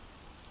place.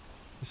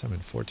 I guess I'm in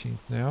 14th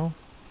now.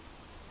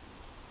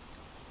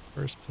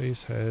 First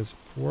place has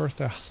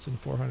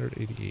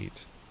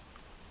 4,488.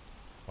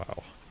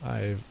 Wow.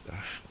 I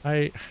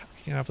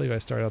cannot believe I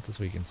started out this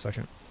week in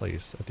second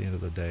place at the end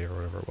of the day or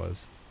whatever it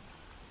was.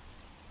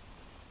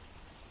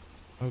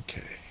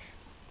 Okay.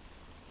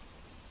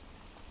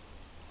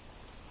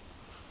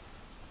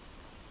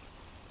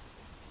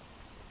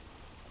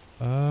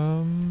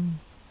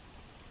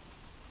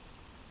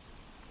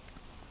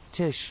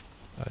 Tisch.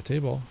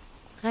 Table.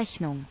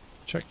 Rechnung.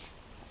 Check.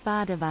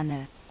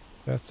 Badewanne.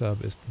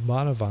 Bathtub ist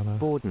Badewanne.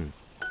 Boden.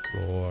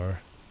 Floor.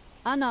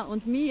 Anna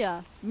und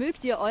Mia,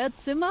 mögt ihr euer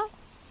Zimmer?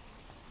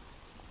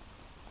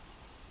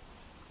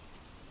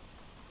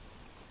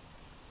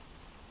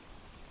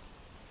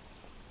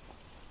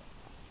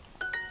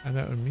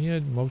 Anna und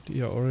Mia, mogt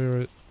ihr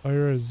eure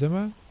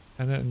Zimmer?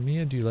 Anna und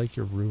Mia, do you like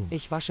your room?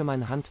 Ich wasche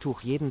mein Handtuch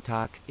jeden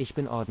Tag, ich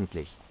bin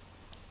ordentlich.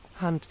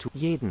 Handtuch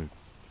jeden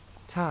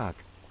Tag.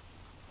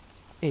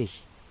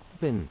 Ich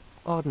bin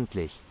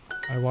ordentlich.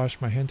 I wash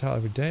my hand towel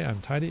every day.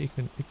 I'm tidy.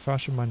 Ich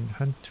wasche mein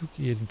Handtuch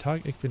jeden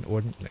Tag. Ich bin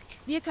ordentlich.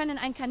 Wir können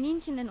ein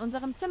Kaninchen in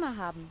unserem Zimmer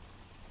haben.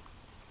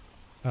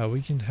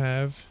 We can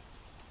have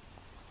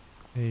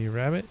a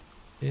rabbit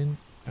in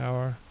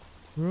our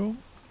room.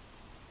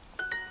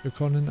 Wir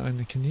können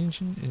ein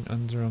Kaninchen in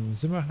unserem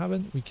Zimmer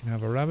haben. We can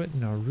have a rabbit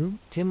in our room.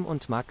 Tim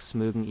und Max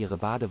mögen ihre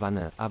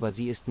Badewanne, aber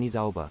sie ist nie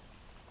sauber.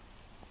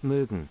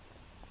 Mögen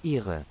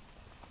ihre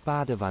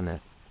Badewanne,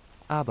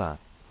 aber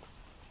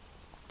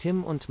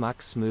Tim und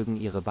Max mögen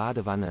ihre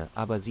Badewanne,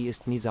 aber sie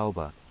ist nie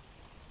sauber.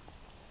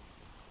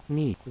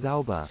 Nie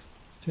sauber.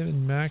 Tim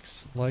and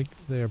Max like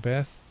their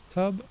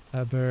bathtub,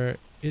 aber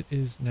it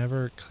is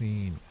never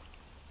clean.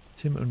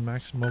 Tim und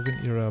Max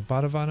mögen ihre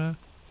Badewanne,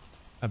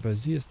 aber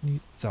sie ist nie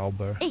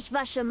sauber. Ich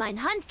wasche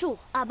mein Handtuch,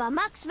 aber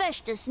Max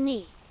wäscht es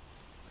nie.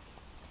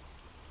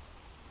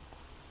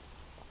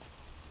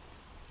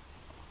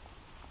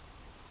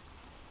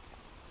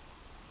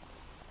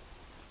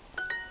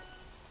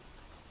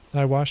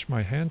 I wash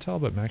my hand towel,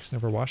 but Max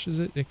never washes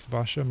it. Ich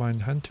wasche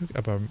mein Handtuch,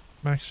 aber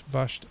Max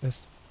wascht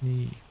es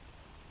nie.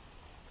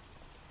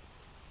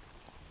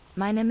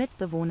 Meine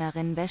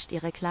Mitbewohnerin wäscht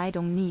ihre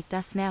Kleidung nie,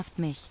 das nervt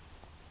mich.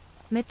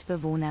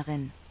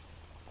 Mitbewohnerin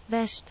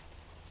wäscht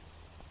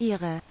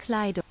ihre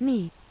Kleidung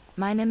nie.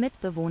 Meine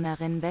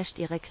Mitbewohnerin wäscht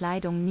ihre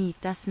Kleidung nie,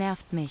 das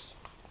nervt mich.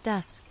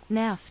 Das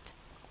nervt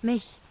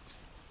mich.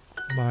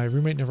 My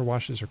roommate never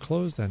washes her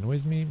clothes, that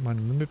annoys me. Meine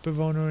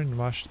Mitbewohnerin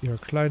wascht ihre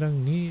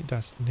Kleidung nie,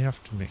 das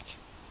nervt mich.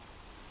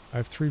 I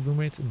have 3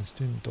 roommates in the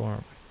student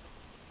dorm.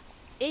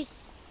 Ich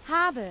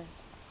habe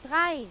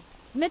 3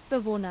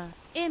 Mitbewohner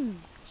im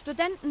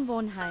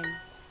Studentenwohnheim.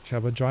 Ich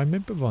habe 3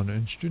 Mitbewohner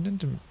in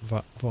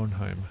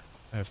Studentenwohnheim.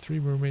 I have 3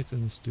 roommates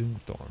in the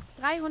student dorm.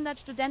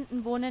 300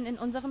 Studenten wohnen in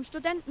unserem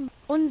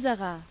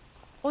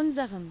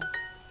unserem.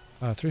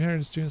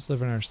 300 students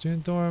live in our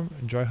student dorm.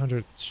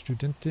 300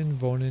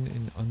 Studenten wohnen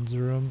in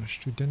unserem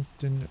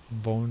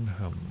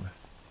Studentenwohnheim.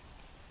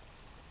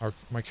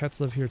 My cats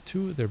live here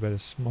too. Their bed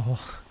is small.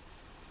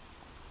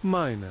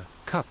 Meine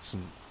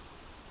Katzen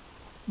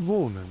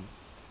wohnen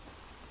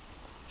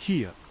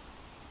hier.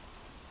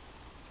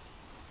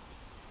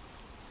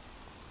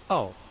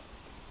 Auch.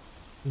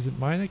 Sind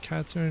meine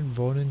Katzen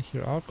wohnen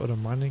hier auch oder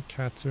meine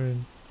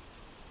Katzen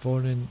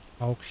wohnen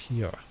auch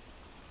hier?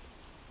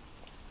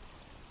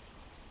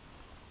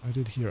 I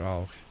did here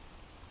auch.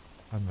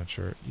 I'm not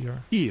sure.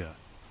 Hier. Ihr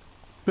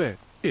Bett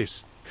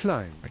ist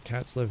klein. My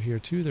cats live here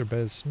too. Their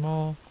bed is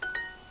small.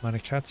 Meine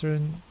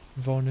Katzen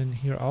wohnen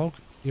hier auch.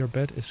 Ihr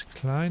Bett ist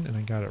klein and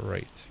I got it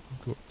right.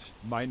 Gut.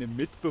 Meine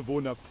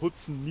Mitbewohner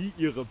putzen nie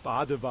ihre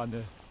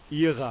Badewanne.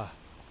 Ihrer.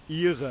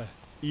 Ihre.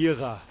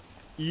 Ihrer.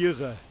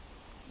 Ihre.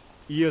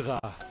 Ihrer.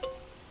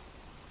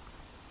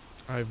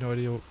 I have no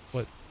idea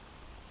what.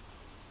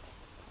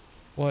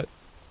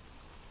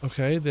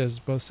 Okay, those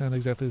both sound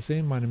exactly the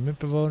same. Meine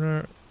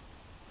Mitbewohner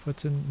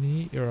putzen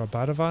nie ihre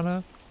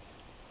Badewanne.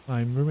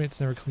 My roommates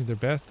never clean their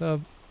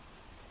bathtub.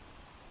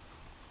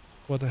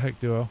 What the heck,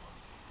 duo?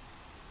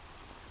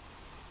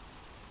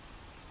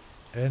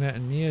 Anna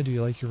and Mia, do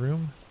you like your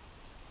room?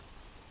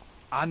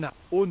 Anna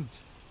und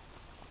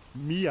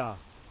Mia,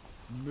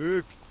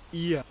 mögt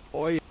ihr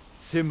euer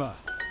Zimmer?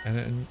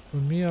 Anna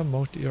und Mia,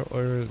 mogt ihr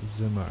euer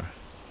Zimmer?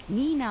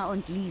 Nina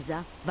und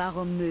Lisa,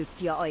 warum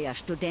mögt ihr euer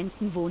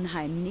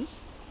Studentenwohnheim nicht?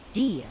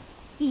 Dir,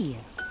 ihr.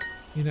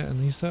 Nina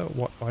and Lisa,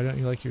 why don't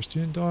you like your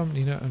student dorm?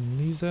 Nina und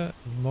Lisa,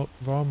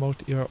 warum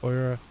mogt ihr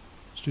euer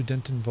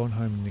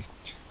Studentenwohnheim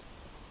nicht?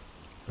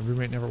 My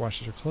roommate never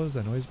washes her clothes,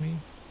 that annoys me.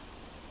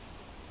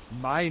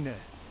 Meine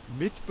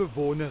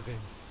Mitbewohnerin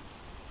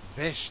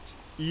wäscht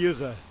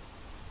ihre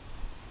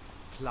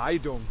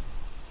Kleidung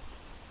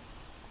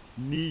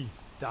nie.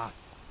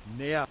 Das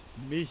nervt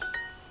mich.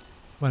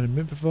 Meine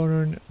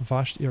Mitbewohnerin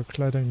wascht ihre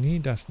Kleidung nie,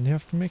 das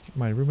nervt mich.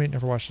 My roommate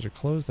never washes her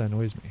clothes, that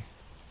annoys me.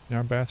 In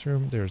our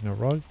bathroom, there is no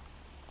rug.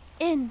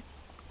 In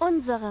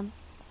unserem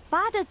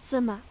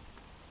Badezimmer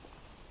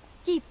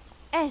gibt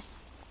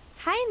es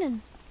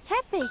keinen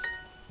Teppich.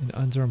 In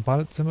unserem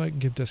Badezimmer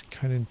gibt es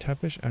keinen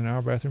Teppich, and in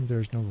our bathroom there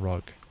is no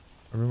rug.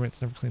 Our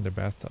roommates never clean their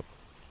bathtub.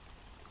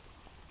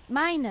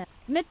 Meine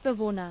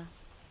Mitbewohner.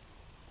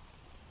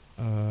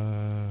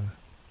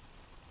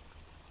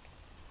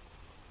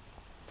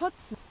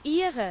 Putzen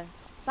ihre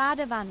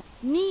Badewanne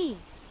nie.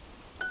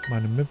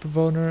 Meine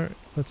Mitbewohner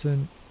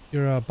putzen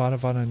ihre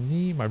Badewanne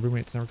nie. My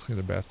roommates never clean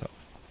their bathtub.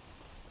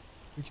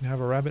 We can have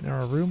a rabbit in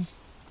our room.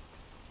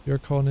 Wir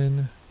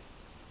können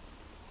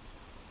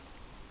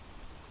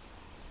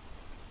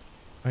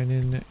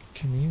einen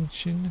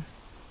Kaninchen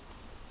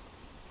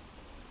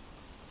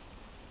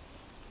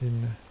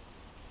in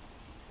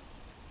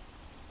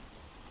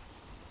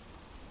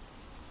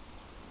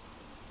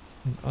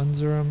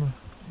unserem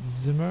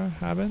Zimmer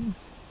haben.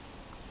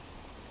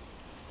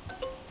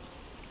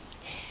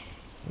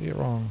 You're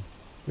wrong.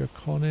 Wir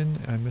können,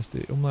 I missed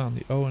the Umlaut on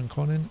the O in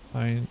können,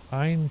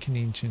 ein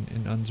Kaninchen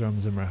in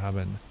unserem Zimmer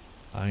haben.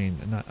 Ein,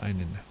 not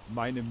einen.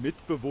 Meine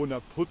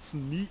Mitbewohner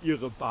putzen nie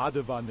ihre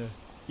Badewanne.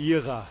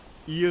 Ihrer.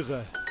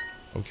 Ihre.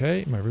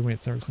 Okay, my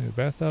roommates never clean the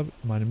bathtub.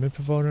 Meine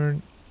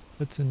Mitbewohner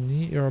putzen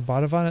nie ihre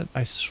Badewanne.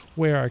 I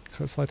swear I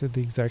selected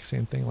the exact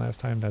same thing last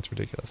time. That's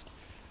ridiculous.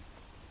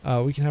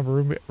 We can have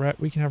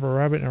a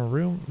rabbit in our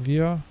room.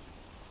 Wir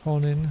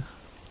können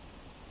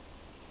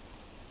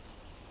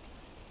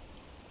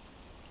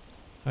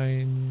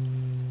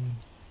ein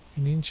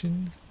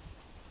Kaninchen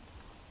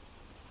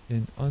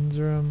in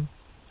unserem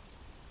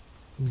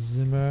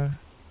Zimmer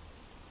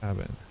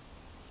haben.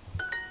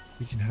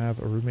 We can have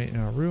a roommate in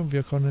our room.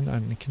 Wir können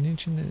ein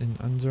Kaninchen in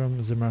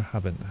unserem Zimmer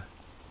haben.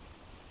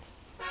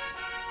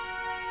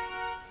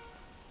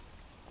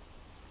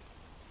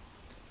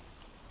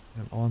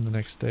 I'm on the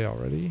next day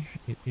already.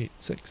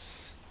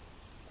 886.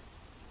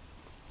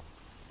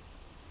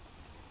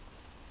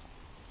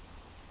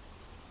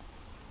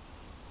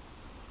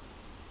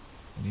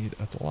 I need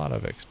a lot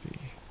of XP.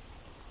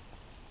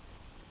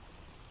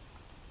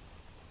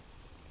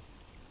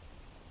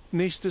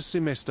 Nächstes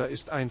Semester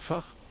ist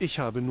einfach, ich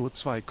habe nur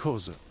 2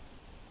 Kurse.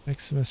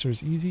 Next semester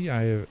is easy.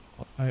 I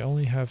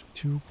only have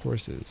 2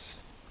 courses.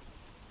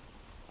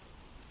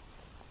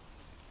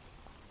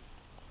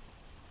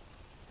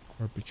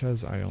 Or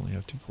because I only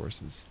have 2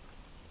 courses.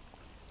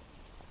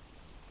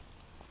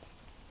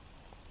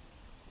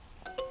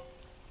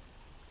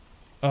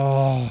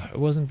 Oh, it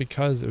wasn't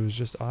because, it was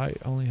just I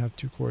only have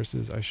 2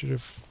 courses. I should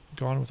have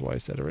gone with what I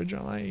said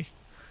originally.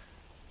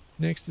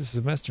 Nächstes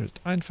Semester ist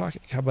einfach.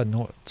 Ich habe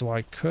nur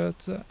 2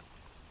 Kurse.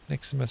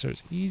 Next semester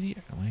is easy.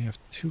 I only have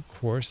 2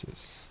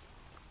 courses.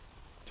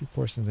 2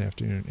 courses in the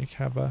afternoon. Ich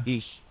habe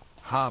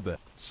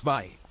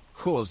 2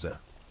 Kurse.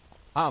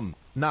 Am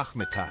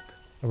Nachmittag.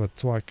 Aber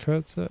 2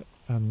 Kurse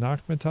am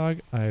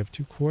Nachmittag. I have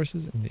 2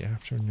 courses in the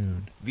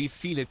afternoon. Wie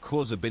viele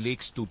Kurse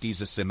belegst du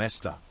dieses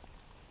Semester?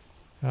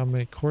 How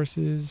many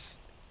courses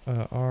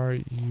are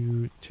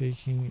you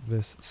taking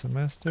this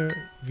semester?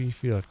 Wie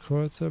viele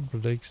Kurse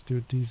belegst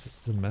du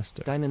dieses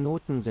Semester? Deine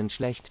Noten sind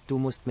schlecht, du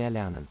musst mehr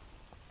lernen.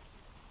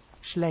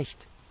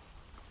 Schlecht.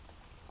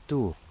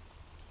 Du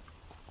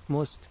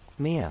musst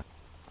mehr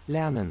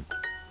lernen.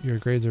 Your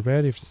grades are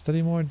bad, you have to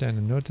study more.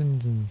 Deine Noten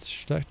sind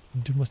schlecht,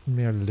 du musst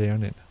mehr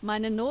lernen.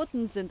 Meine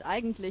Noten sind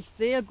eigentlich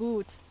sehr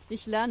gut.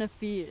 Ich lerne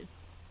viel.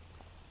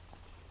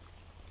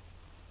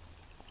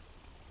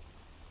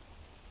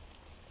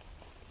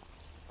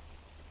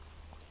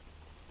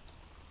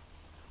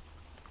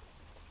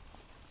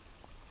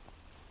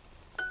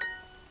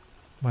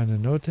 Meine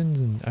Noten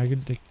sind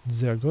eigentlich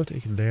sehr gut.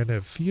 Ich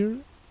lerne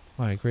viel.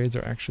 My grades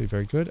are actually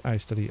very good. I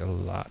study a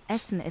lot.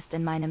 Essen ist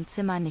in meinem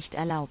Zimmer nicht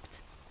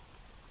erlaubt.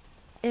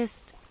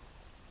 Ist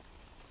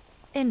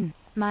in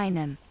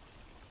meinem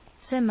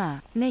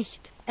Zimmer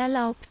nicht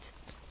erlaubt.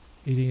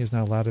 Eating is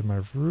not allowed in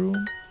my room.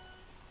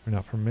 Or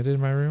not permitted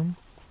in my room.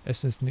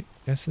 Essen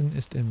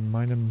ist in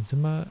meinem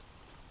Zimmer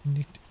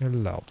nicht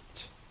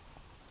erlaubt.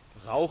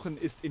 Rauchen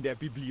ist in der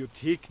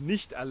Bibliothek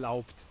nicht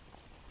erlaubt.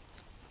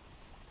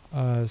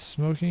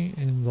 Smoking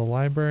in the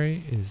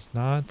library is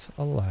not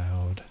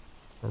allowed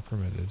or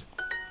permitted.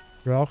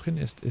 Rauchen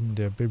ist in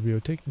der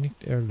Bibliothek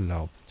nicht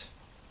erlaubt.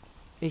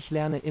 Ich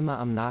lerne immer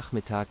am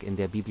Nachmittag in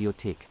der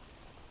Bibliothek.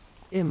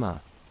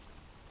 Immer.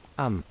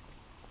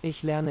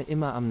 Ich lerne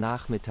immer am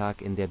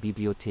Nachmittag in der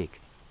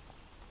Bibliothek.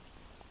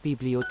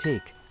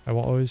 Bibliothek. I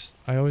always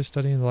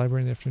study in the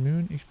library in the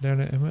afternoon. Ich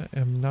lerne immer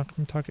am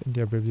Nachmittag in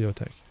der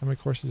Bibliothek. How many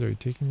courses are you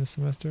taking this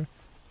semester?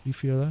 Wie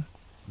viele?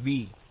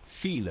 Wie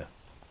viele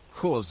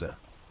Kurse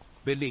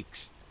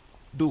belegst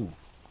du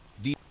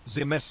die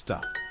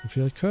Semester? Wie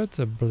viele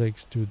Kurse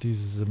belegst du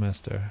dieses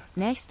Semester?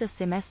 Nächstes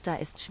Semester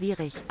ist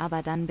schwierig,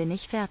 aber dann bin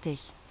ich fertig.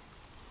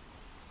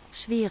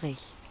 Schwierig.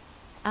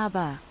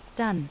 Aber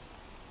dann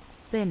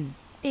bin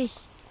ich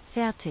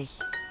fertig.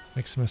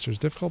 Next semester is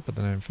difficult, but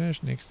then I'm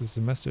finished. Nächstes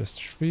Semester ist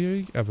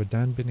schwierig, aber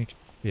dann bin ich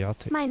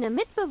fertig. Meine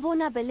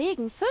Mitbewohner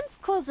belegen 5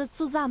 Kurse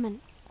zusammen.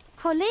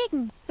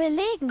 Kollegen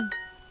belegen.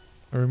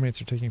 My roommates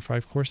are taking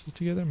 5 courses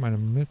together. Meine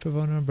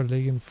Mitbewohner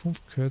belegen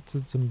 5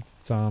 Kurse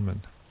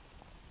zusammen.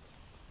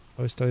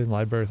 I study in the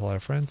library with a lot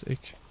of friends.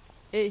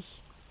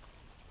 Ich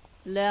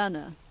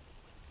lerne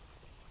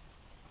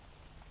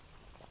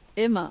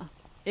immer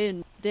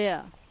in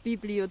der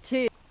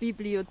Bibliothek.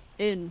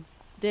 In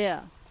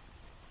der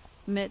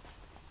mit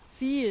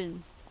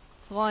vielen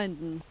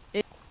Freunden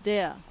in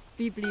der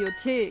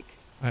Bibliothek.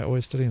 I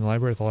always study in the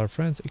library with a lot of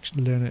friends. Ich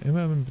lerne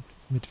immer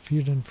mit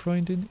vielen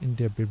Freunden in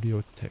der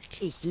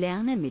Bibliothek. Ich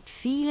lerne mit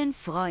vielen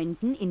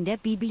Freunden in der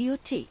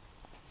Bibliothek.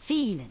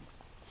 Vielen.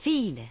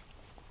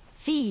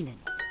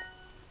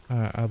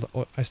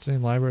 I study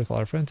in the library with a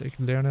lot of friends. Ich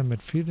lerne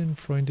mit vielen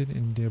Freunden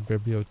in der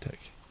Bibliothek.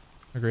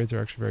 My grades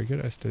are actually very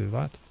good. I study a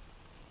lot.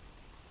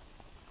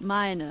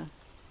 Meine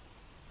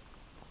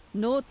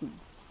Noten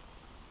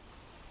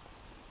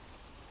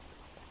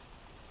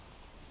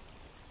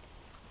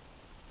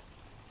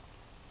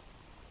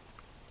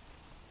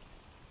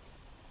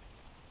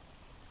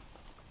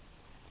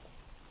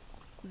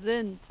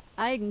sind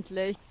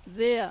eigentlich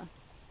sehr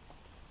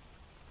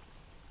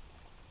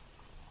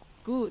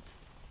gut.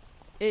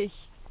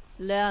 Ich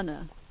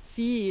lerne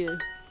viel.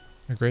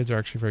 My grades are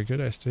actually very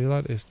good. I study a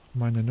lot.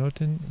 Meine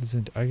Noten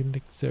sind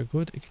eigentlich sehr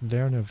gut. Ich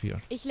lerne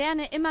viel. Ich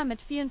lerne immer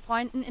mit vielen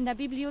Freunden in der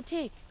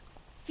Bibliothek.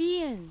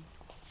 Viele.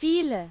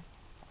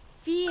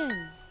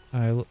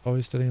 I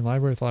always study in the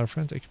library with a lot of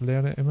friends. Ich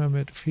lerne immer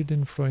mit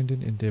vielen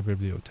Freunden in der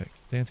Bibliothek.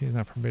 Dancing is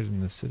not permitted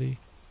in the city.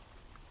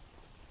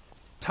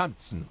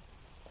 Tanzen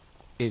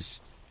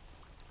ist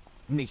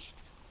nicht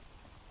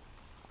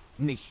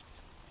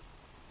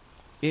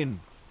in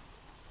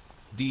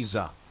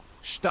dieser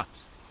Stadt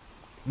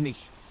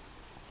nicht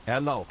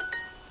erlaubt.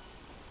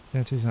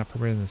 Dancing is not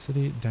permitted in the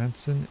city.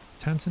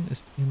 Tanzen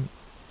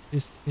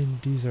ist in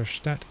dieser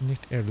Stadt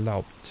nicht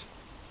erlaubt.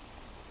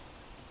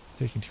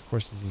 Taking 2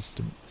 courses this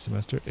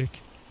semester.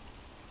 Ich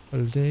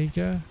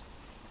belege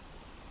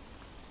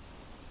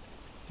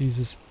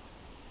dieses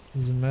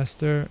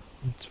Semester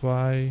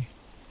 2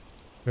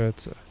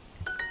 Kurse.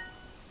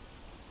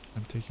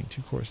 I'm taking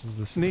 2 courses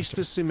this semester.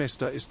 Nächstes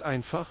Semester ist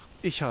einfach.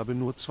 Ich habe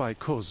nur 2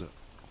 Kurse.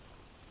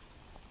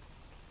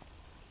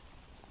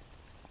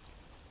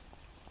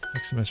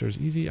 Next semester is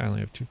easy. I only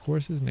have 2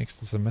 courses.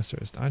 Nächstes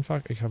Semester ist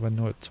einfach. Ich habe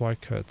nur 2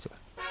 Kurse.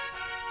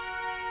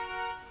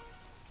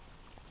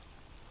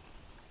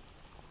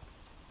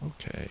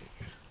 Okay.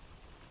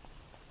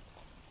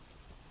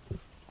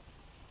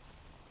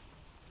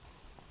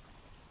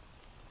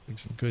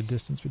 There's some good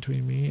distance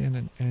between me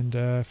and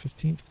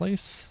 15th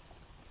place.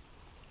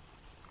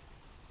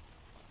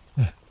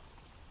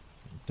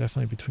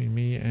 Definitely between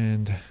me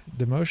and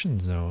demotion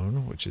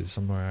zone, which is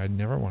somewhere I'd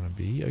never want to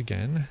be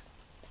again.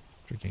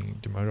 After getting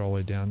demoted all the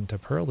way down to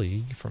Pearl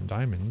League from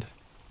Diamond.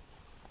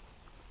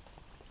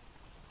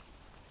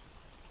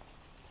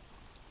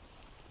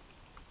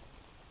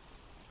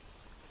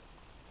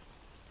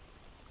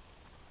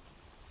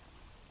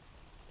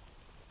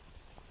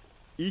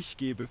 Ich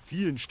gebe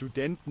vielen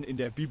Studenten in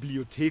der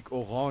Bibliothek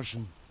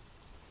Orangen.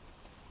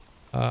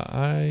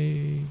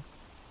 I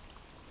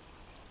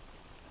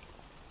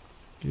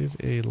give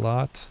a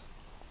lot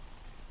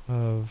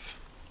of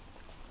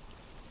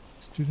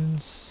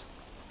students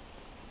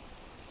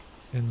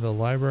in the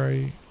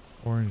library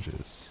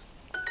oranges.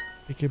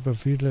 Ich gebe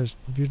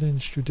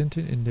vielen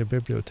Studenten in der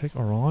Bibliothek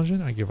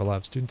Orangen. I give a lot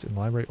of students in the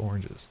library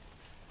oranges.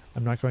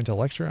 I'm not going to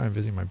lecture. I'm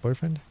visiting my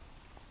boyfriend.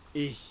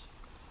 Ich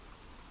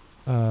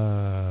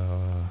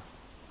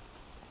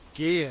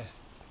gehe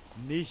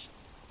nicht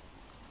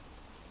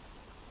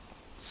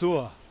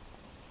zur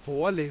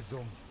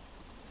Vorlesung.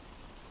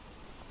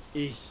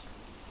 Ich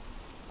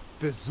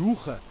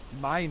besuche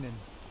meinen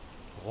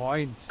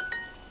Freund.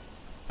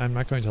 I'm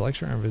not going to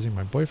lecture, I'm visiting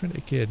my boyfriend.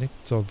 Ich gehe nicht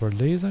zur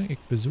Vorlesung, ich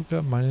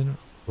besuche meinen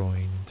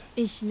Freund.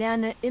 Ich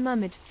lerne immer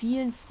mit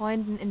vielen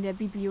Freunden in der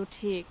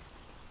Bibliothek.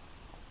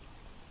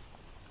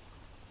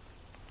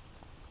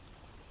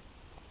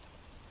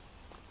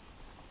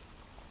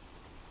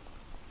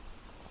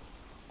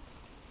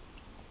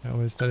 I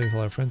always study with a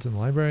lot of friends in the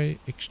library.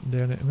 Ich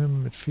lerne immer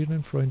mit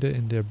vielen Freunden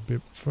in der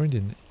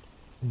Freundin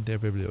in der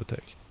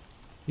Bibliothek.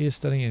 He is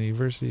studying at a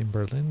university in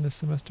Berlin this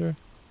semester.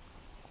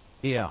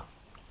 Er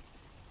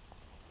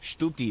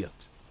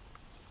studiert.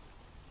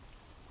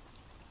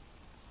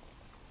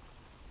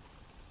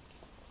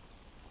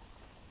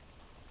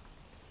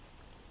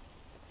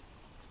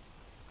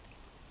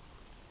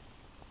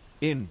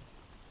 In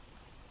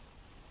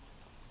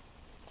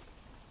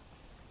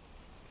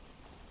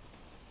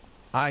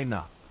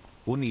einer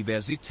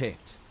Universität.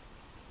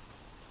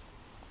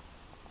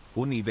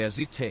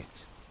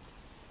 Universität.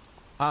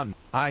 An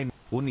ein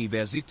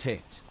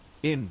Universität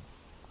in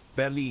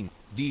Berlin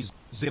dies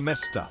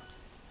Semester.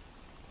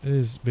 It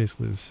is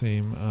basically the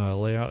same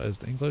layout as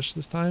the English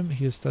this time.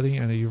 He is studying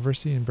at a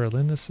university in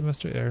Berlin this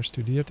semester. Er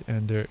studiert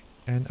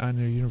an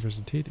einer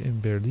Universität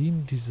in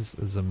Berlin dieses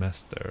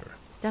Semester.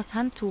 Das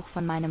Handtuch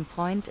von meinem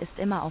Freund ist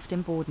immer auf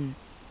dem Boden.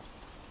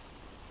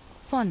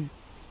 Von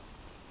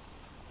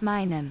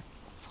meinem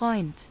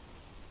Freund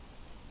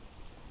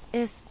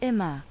ist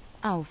immer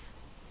auf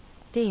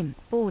dem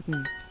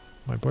Boden.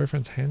 My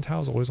boyfriend's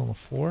handtowel is always on the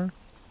floor.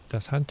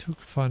 Das Handtuch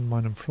von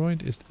meinem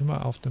Freund ist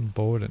immer auf dem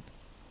Boden.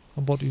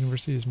 Humboldt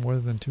University is more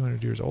than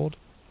 200 years old.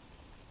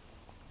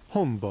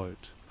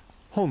 Humboldt.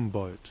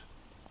 Humboldt.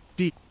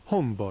 Die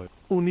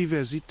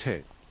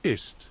Humboldt-Universität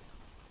ist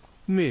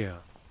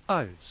mehr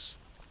als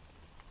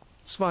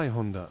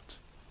 200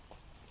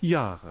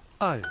 Jahre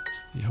alt.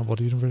 Die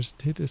Humboldt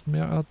Universität ist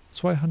mehr als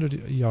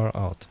 200 Jahre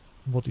alt.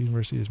 Humboldt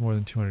University is more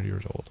than 200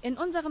 years old. In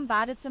unserem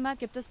Badezimmer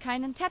gibt es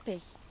keinen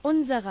Teppich.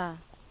 Unserem.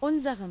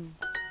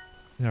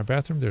 In our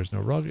bathroom there is no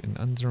rug. In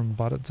unserem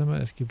Badezimmer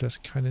es gibt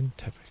es keinen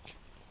Teppich.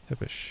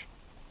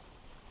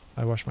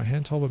 I wash my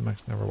hand towel, but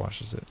Max never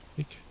washes it.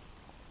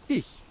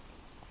 Ich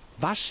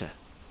wasche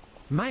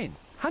mein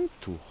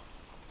Handtuch.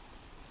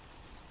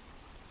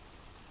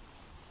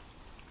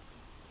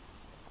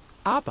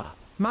 Aber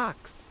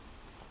Max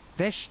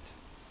wäscht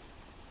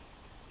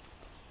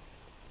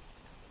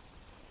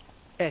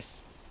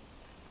es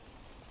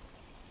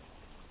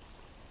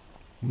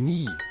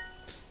nie.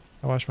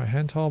 I wash my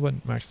hand towel,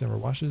 but Max never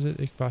washes it.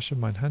 Ich wasche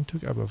mein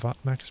Handtuch, aber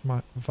Max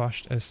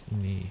wascht es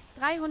nie.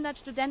 300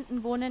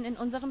 Studenten wohnen in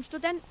unserem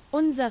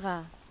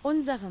unserem.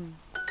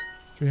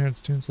 300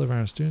 students live in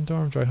our student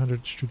dorm.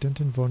 300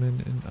 Studenten wohnen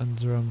in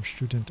unserem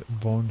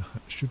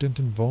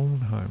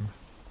Studentenwohnheim.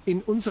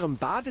 In unserem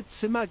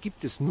Badezimmer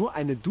gibt es nur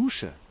eine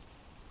Dusche.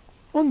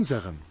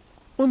 Unserem.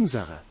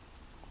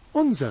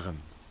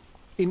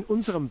 In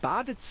unserem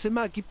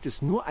Badezimmer gibt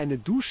es nur eine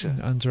Dusche.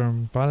 In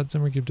unserem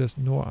Badezimmer gibt es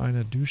nur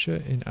eine Dusche.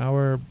 In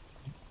our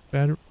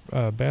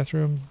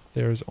bathroom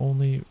there is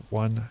only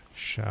one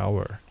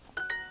shower.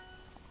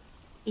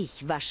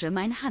 Ich wasche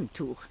mein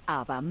Handtuch,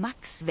 aber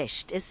Max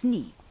wäscht es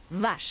nie.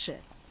 Waschen.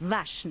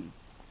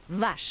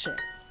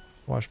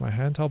 Wash my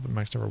hand towel, but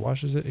Max never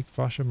washes it. Ich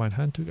wasche mein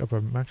Handtuch, aber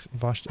Max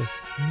wascht es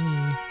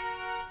nie.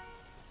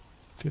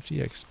 50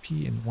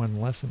 XP in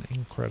one lesson.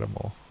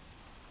 Incredible.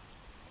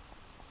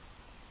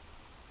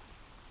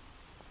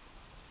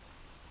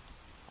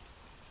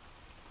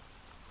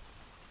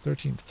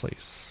 th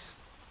place.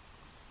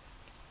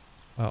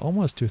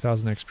 Almost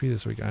 2000 XP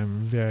this week.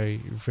 I'm very,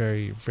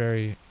 very,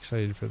 very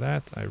excited for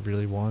that. I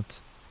really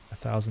want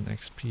 1000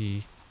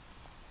 XP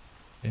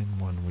in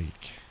 1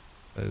 week.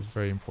 That is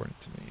very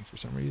important to me for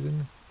some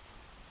reason.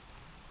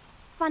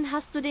 Wann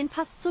hast du den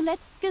Pass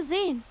zuletzt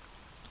gesehen?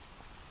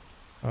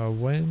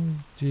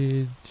 When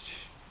did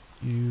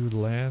you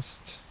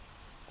last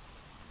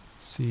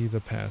see the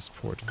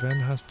passport?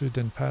 Wann hast du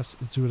den Pass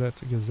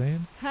zuletzt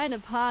gesehen? Keine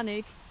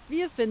Panik.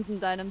 Wir finden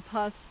deinen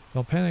Pass.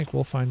 No panic,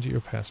 we'll find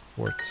your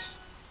passport.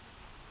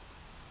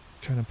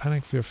 Keine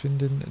Panik, wir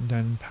finden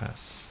deinen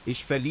Pass.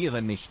 Ich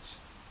verliere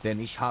nichts,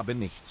 denn ich habe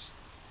nichts.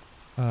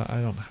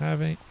 I don't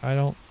have any. I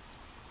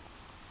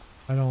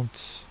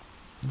don't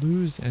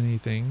lose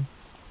anything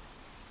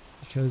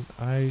because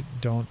I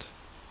don't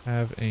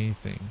have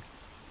anything.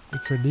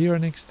 Ich verliere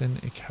nichts, denn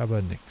ich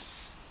habe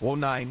nichts. Oh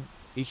nein,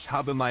 ich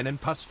habe meinen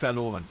Pass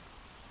verloren.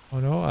 Oh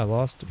no, I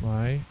lost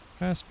my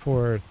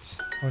passport.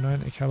 Oh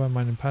nein, ich habe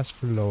meinen Pass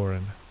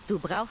verloren. Du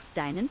brauchst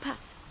deinen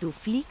Pass. Du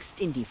fliegst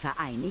in die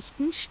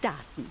Vereinigten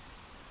Staaten.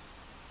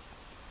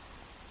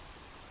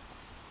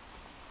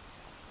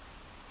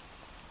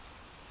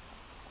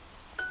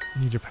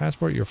 You need your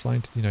passport, you're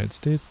flying to the United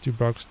States. Du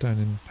brauchst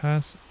deinen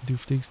Pass, du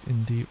fliegst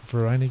in die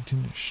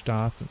Vereinigten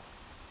Staaten.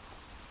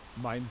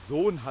 Mein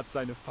Sohn hat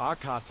seine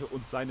Fahrkarte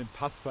und seinen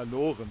Pass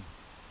verloren.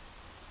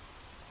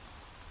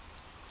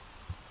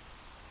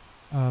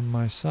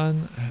 My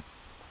son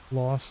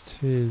lost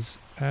his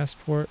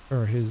passport,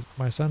 or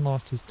my son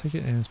lost his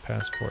ticket and his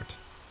passport.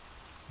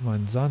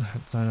 Mein Sohn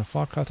hat seine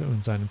Fahrkarte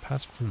und seinen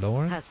Pass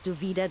verloren. Hast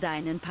du wieder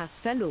deinen Pass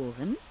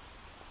verloren?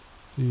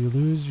 Do you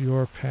lose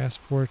your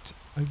passport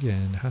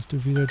again? Hast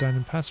du wieder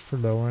deinen Pass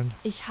verloren?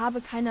 Ich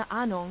habe keine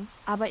Ahnung,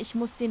 aber ich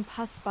muss den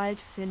Pass bald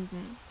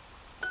finden.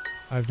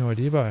 I have no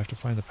idea, but I have to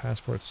find the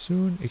passport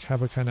soon. Ich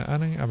habe keine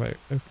Ahnung, aber ich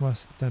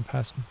muss den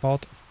Pass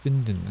bald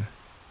finden.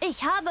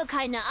 Ich habe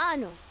keine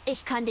Ahnung.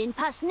 Ich kann den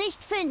Pass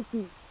nicht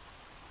finden.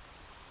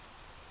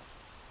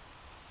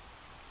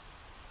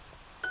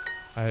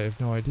 I have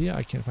no idea.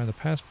 I can't find the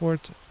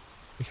passport.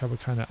 Ich habe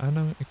keine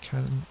Ahnung. Ich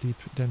kann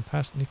den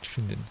Pass nicht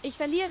finden. Ich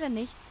verliere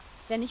nichts,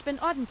 denn ich bin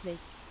ordentlich.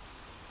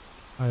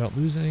 I don't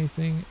lose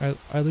anything.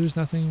 I lose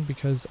nothing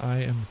because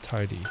I am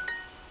tidy.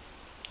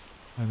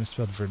 I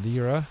misspelled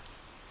verliere.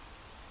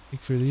 Ich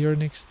verliere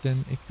nichts,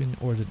 denn ich bin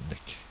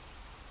ordentlich.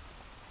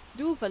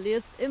 Du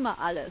verlierst immer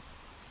alles.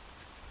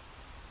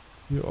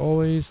 You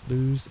always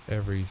lose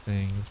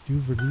everything.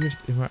 Du verlierst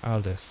immer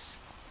alles.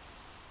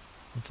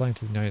 I'm flying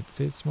to the United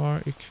States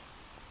tomorrow.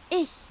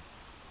 Ich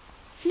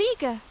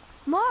fliege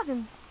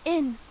morgen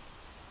in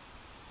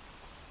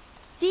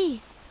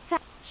die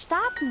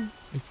Staaten.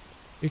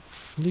 Ich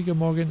fliege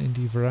morgen in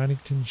die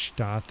Vereinigten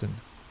Staaten.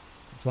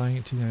 I'm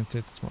flying to the United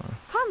States tomorrow.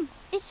 Komm,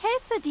 ich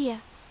helfe dir.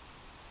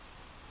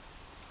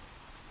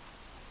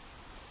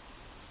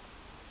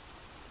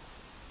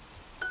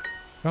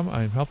 Come,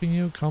 I'm helping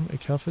you. Come,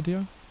 ich helfe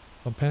dir.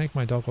 Don't panic,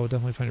 my dog will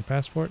definitely find your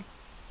passport.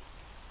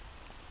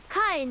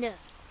 Keine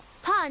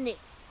Panik.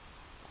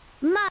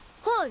 Mein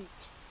Hund.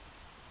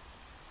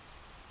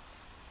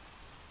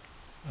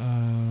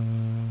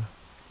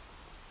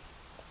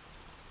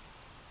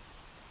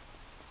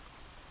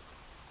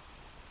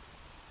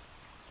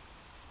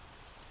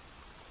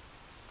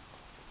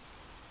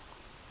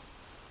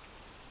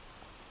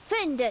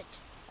 Findet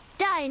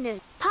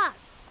deinen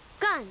Pass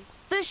ganz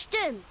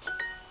bestimmt.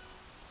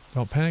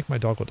 Don't panic, my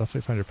dog will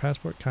definitely find your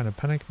passport. Keine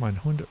Panik,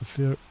 mein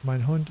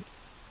Hund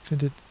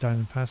findet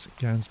deinen Pass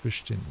ganz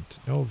bestimmt.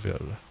 No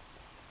will.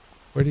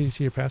 Where did you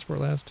see your passport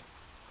last?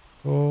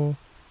 Wo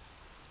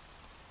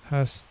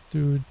hast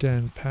du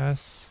den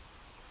Pass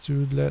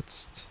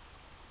zuletzt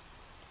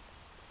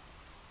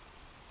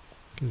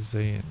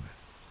gesehen?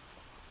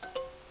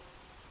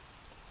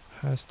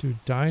 Hast du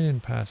deinen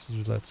Pass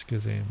zuletzt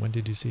gesehen? When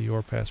did you see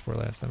your passport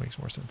last? That makes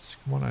more sense.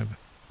 Come on, I'm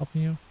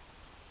helping you.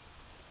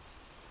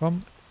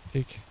 Komm,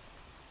 ich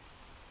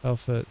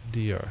helfe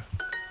dir.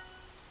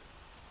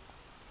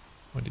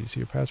 When did you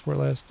see your passport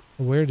last?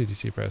 Where did you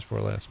see your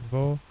passport last?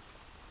 Wo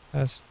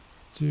hast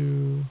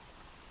du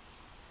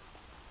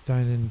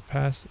deinen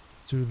Pass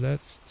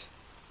zuletzt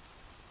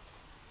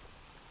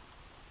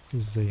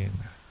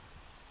gesehen?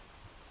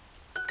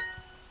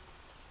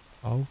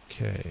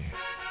 Okay.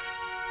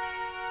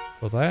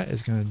 Well, that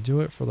is going to do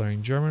it for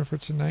learning German for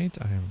tonight.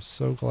 I am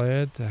so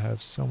glad to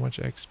have so much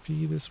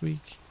XP this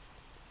week.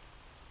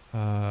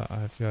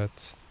 I've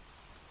got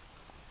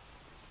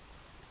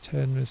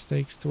 10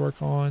 mistakes to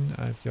work on.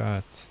 I've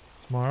got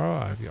tomorrow.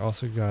 I've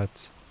also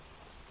got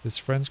this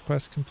friend's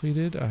quest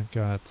completed. I've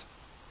got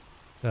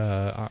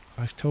the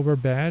October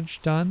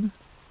badge done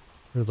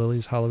for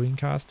Lily's Halloween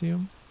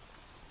costume.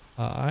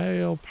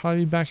 I'll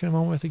probably be back in a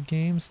moment with a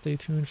game. Stay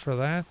tuned for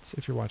that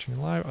if you're watching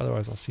live.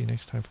 Otherwise, I'll see you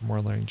next time for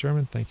more Learning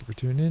German. Thank you for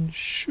tuning in.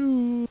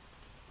 Shoo!